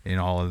shape and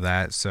all of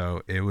that.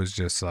 So it was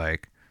just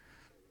like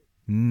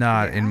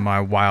not in my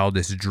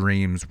wildest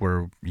dreams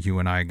were you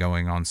and I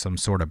going on some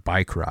sort of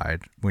bike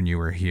ride when you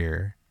were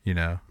here, you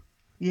know?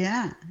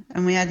 Yeah.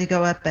 And we had to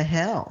go up a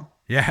hill.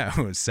 Yeah,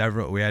 it was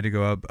we had to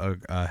go up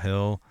a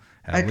hill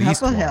at a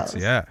least couple once.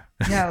 Hills. Yeah.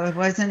 Yeah, it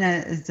wasn't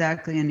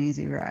exactly an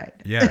easy ride.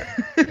 Yeah,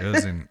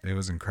 it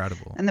was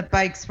incredible. And the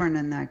bikes weren't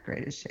in that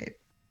great a shape.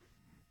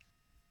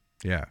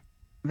 Yeah.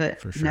 But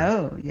for sure.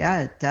 No,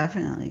 yeah,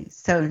 definitely.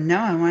 So no,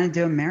 I want to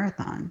do a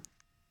marathon.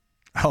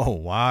 Oh,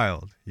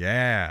 wild.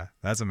 Yeah,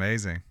 that's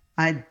amazing.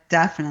 I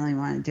definitely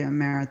want to do a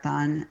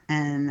marathon,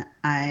 and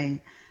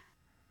I'm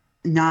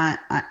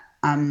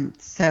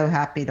so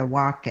happy to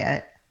walk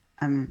it.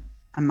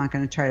 I'm not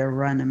going to try to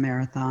run a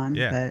marathon,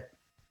 but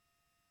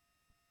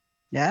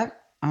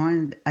yep,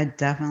 I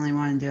definitely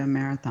want to do a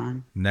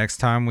marathon. Next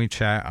time we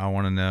chat, I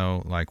want to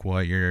know like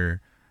what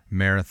your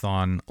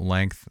marathon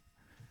length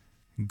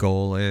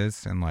goal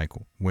is and like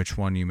which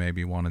one you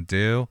maybe want to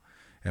do.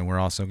 And we're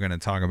also going to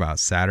talk about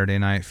Saturday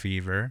Night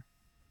Fever.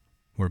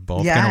 We're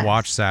both going to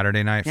watch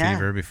Saturday Night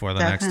Fever before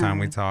the next time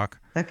we talk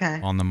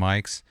on the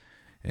mics.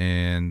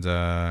 And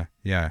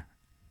yeah,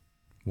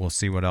 we'll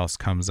see what else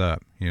comes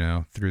up, you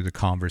know, through the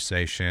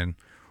conversation,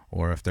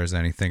 or if there's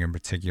anything in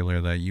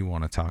particular that you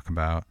want to talk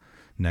about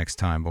next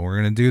time. But we're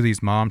going to do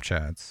these mom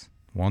chats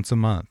once a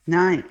month.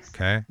 Nice.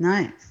 Okay?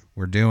 Nice.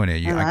 We're doing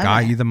it. I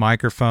got you the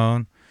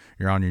microphone.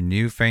 You're on your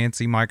new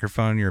fancy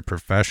microphone. You're a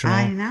professional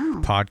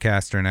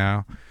podcaster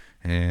now.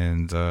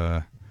 And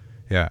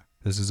yeah,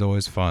 this is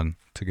always fun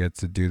to get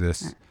to do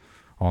this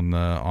on the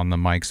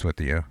mics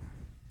with you.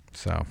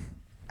 So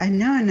I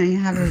know you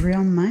have a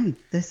real mic.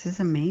 This is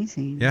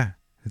amazing. Yeah,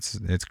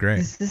 it's great.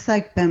 This has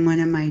like been one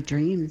of my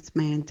dreams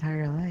my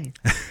entire life.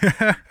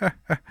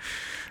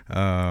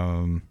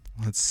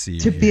 Let's see.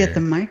 To be at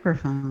the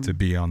microphone. To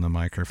be on the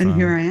microphone. And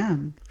here I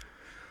am.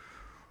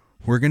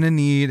 We're gonna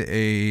need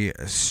a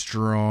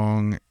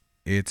strong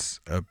 "It's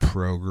a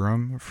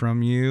Program"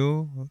 from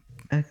you.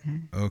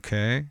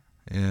 Okay.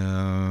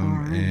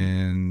 Right.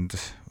 And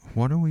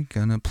what are we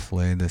gonna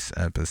play this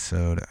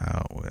episode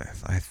out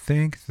with? I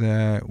think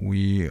that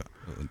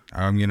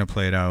I'm gonna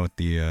play it out with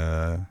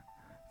the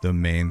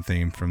main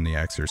theme from The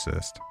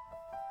Exorcist.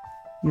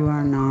 You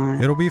are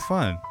not. It'll be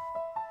fun.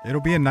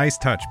 It'll be a nice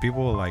touch.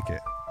 People will like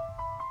it.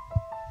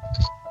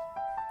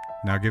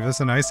 Now give us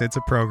a nice It's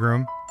a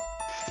Program.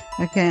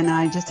 Okay, and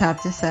I just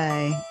have to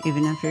say,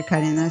 even if you're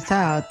cutting this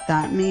out,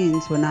 that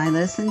means when I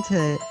listen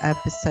to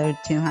episode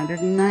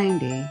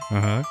 290,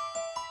 Uh-huh.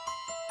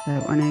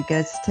 that when it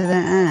gets to the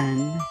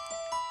end,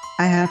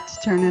 I have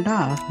to turn it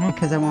off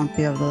because I won't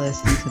be able to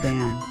listen to the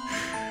end.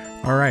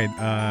 All right.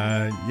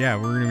 Yeah,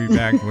 we're gonna be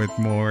back with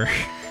more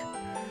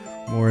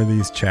of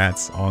these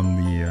chats on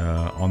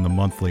the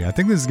monthly. I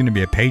think this is gonna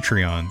be a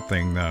Patreon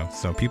thing though,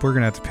 so people are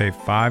gonna have to pay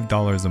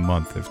 $5 a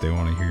month if they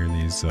want to hear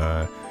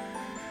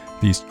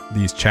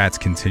these chats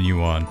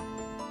continue on.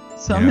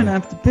 So I'm gonna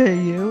have to pay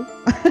you.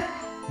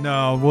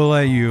 No, we'll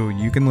let you.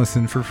 You can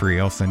listen for free.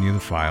 I'll send you the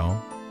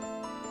file.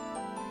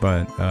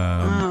 But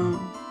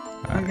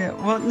Okay.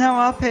 Well, no,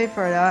 I'll pay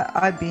for it.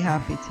 I'd be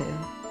happy to.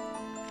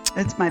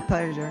 It's my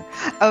pleasure.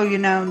 Oh,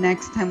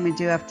 next time we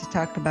do have to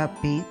talk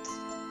about beets.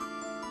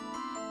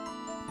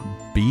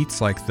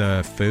 beets like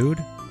the food,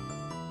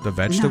 the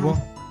vegetable,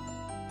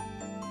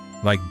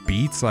 like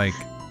beets, like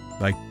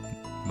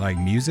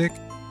music.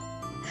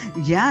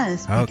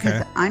 Yes, because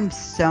Okay. I'm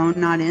so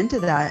not into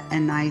that,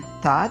 and I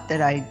thought that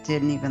I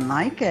didn't even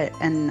like it,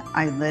 and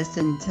I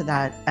listened to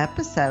that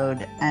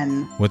episode,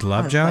 and With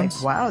Love I was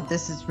Jones? like, wow,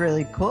 this is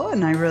really cool,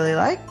 and I really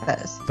like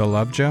this. The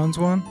Love Jones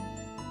one?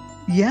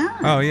 Yeah.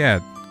 Oh yeah,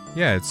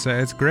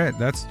 it's great.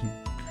 That's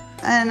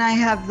And I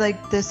have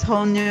like this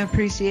whole new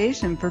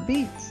appreciation for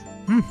beets.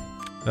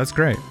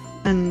 great.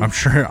 And I'm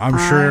sure when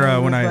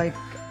was I like,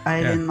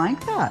 I didn't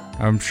like that.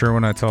 I'm sure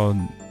when I told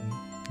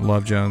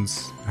Love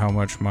Jones how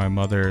much my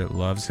mother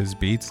loves his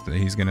beats, that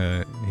he's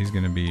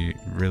gonna be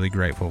really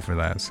grateful for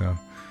that. So,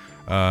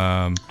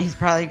 He's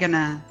probably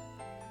gonna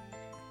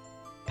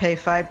pay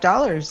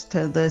 $5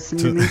 to listen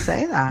to me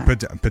say that.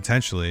 but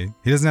potentially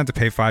he doesn't have to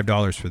pay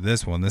 $5 for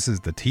this one. This is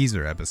the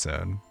teaser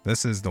episode.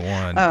 This is the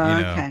one. Oh,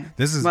 okay.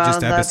 This is Well,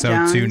 just Love episode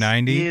Jones,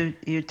 290.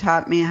 You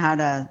taught me how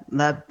to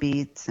love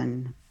beets,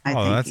 and I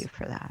thank that's- you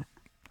for that.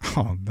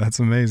 Oh, that's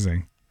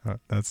amazing.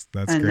 That's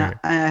And great.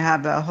 I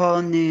have a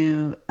whole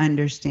new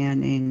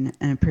understanding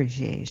and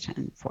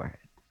appreciation for it.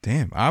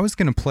 Damn, I was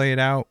gonna play it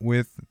out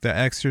with the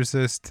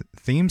Exorcist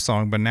theme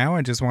song, but now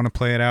I just want to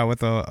play it out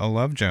with a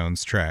Love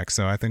Jones track.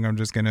 So I think I'm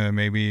just gonna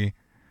do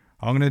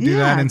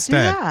that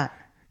instead. Do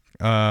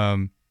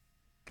that.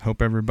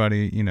 Hope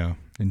everybody,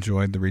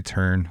 enjoyed the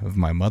return of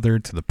my mother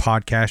to the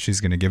podcast. She's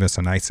gonna give us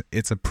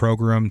It's a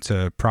Program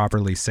to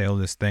properly sail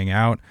this thing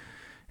out,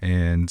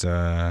 and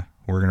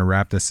we're gonna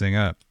wrap this thing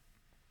up.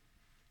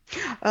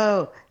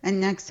 Oh,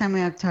 and next time we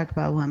have to talk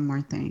about one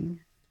more thing.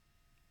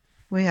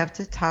 We have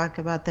to talk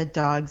about the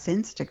dog's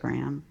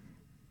Instagram.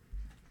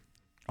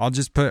 I'll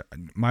just put,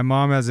 my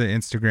mom has an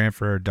Instagram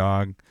for her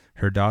dog.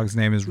 Her dog's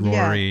name is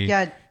Rory.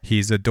 Yeah.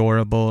 He's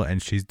adorable,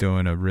 and she's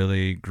doing a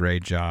really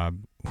great job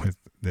with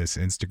this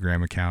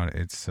Instagram account.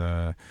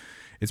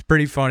 It's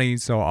pretty funny.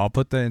 So I'll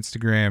put the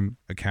Instagram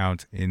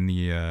account in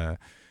the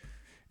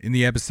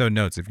episode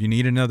notes. If you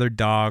need another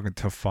dog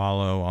to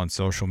follow on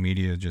social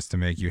media just to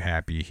make you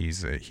happy,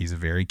 he's a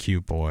very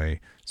cute boy.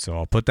 So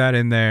I'll put that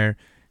in there.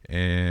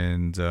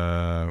 And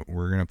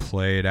we're going to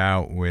play it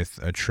out with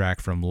a track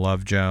from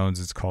Love Jones.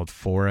 It's called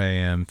 4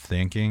 a.m.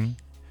 Thinking.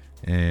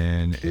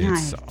 And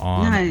it's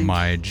on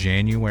my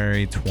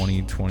January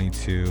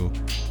 2022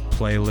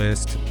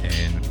 playlist.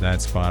 And that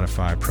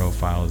Spotify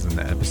profile is in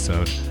the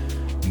episode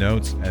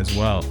notes as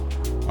well.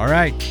 All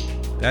right.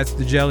 That's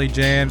the Jelly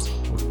Jams.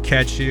 We'll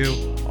catch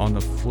you on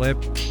the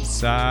flip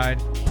side.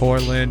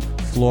 Portland,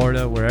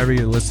 Florida, wherever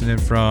you're listening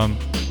from.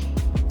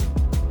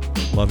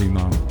 Love you,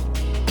 Mom.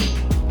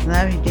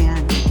 Love you,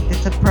 Dan.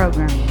 It's a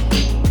program.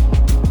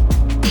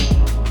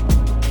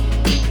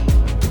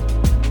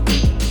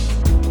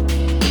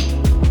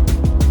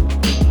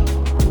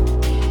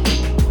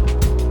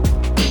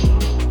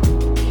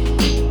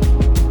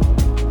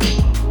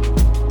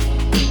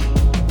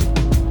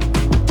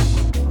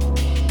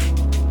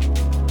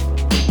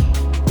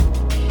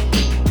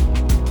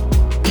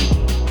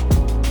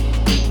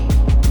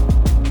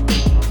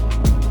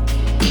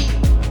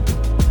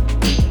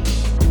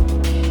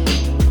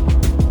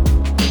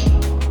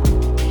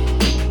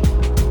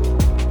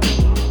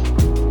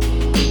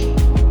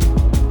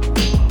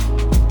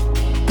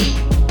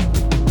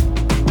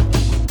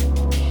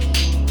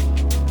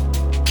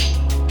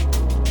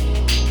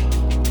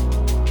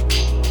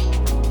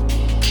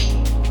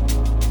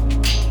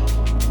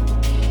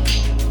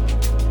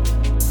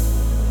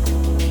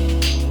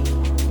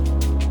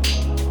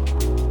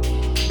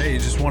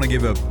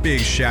 Give a big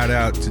shout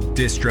out to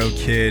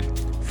DistroKid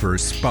for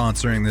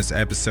sponsoring this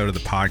episode of the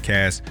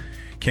podcast.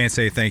 Can't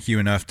say thank you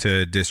enough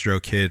to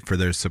DistroKid for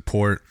their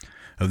support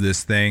of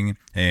this thing.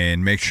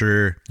 And make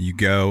sure you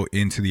go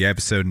into the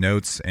episode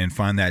notes and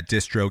find that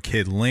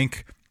DistroKid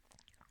link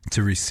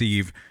to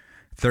receive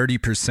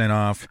 30%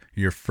 off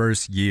your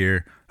first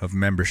year of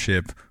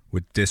membership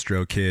with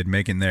DistroKid,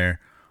 making their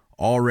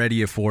already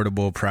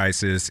affordable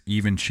prices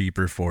even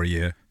cheaper for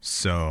you.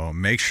 So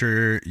make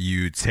sure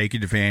you take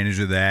advantage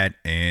of that,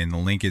 and the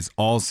link is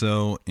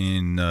also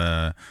in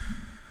the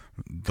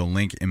the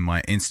link in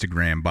my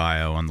Instagram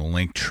bio on the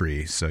link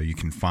tree, so you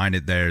can find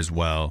it there as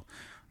well.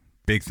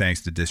 Big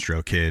thanks to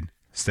DistroKid.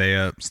 Stay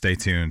up, stay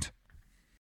tuned.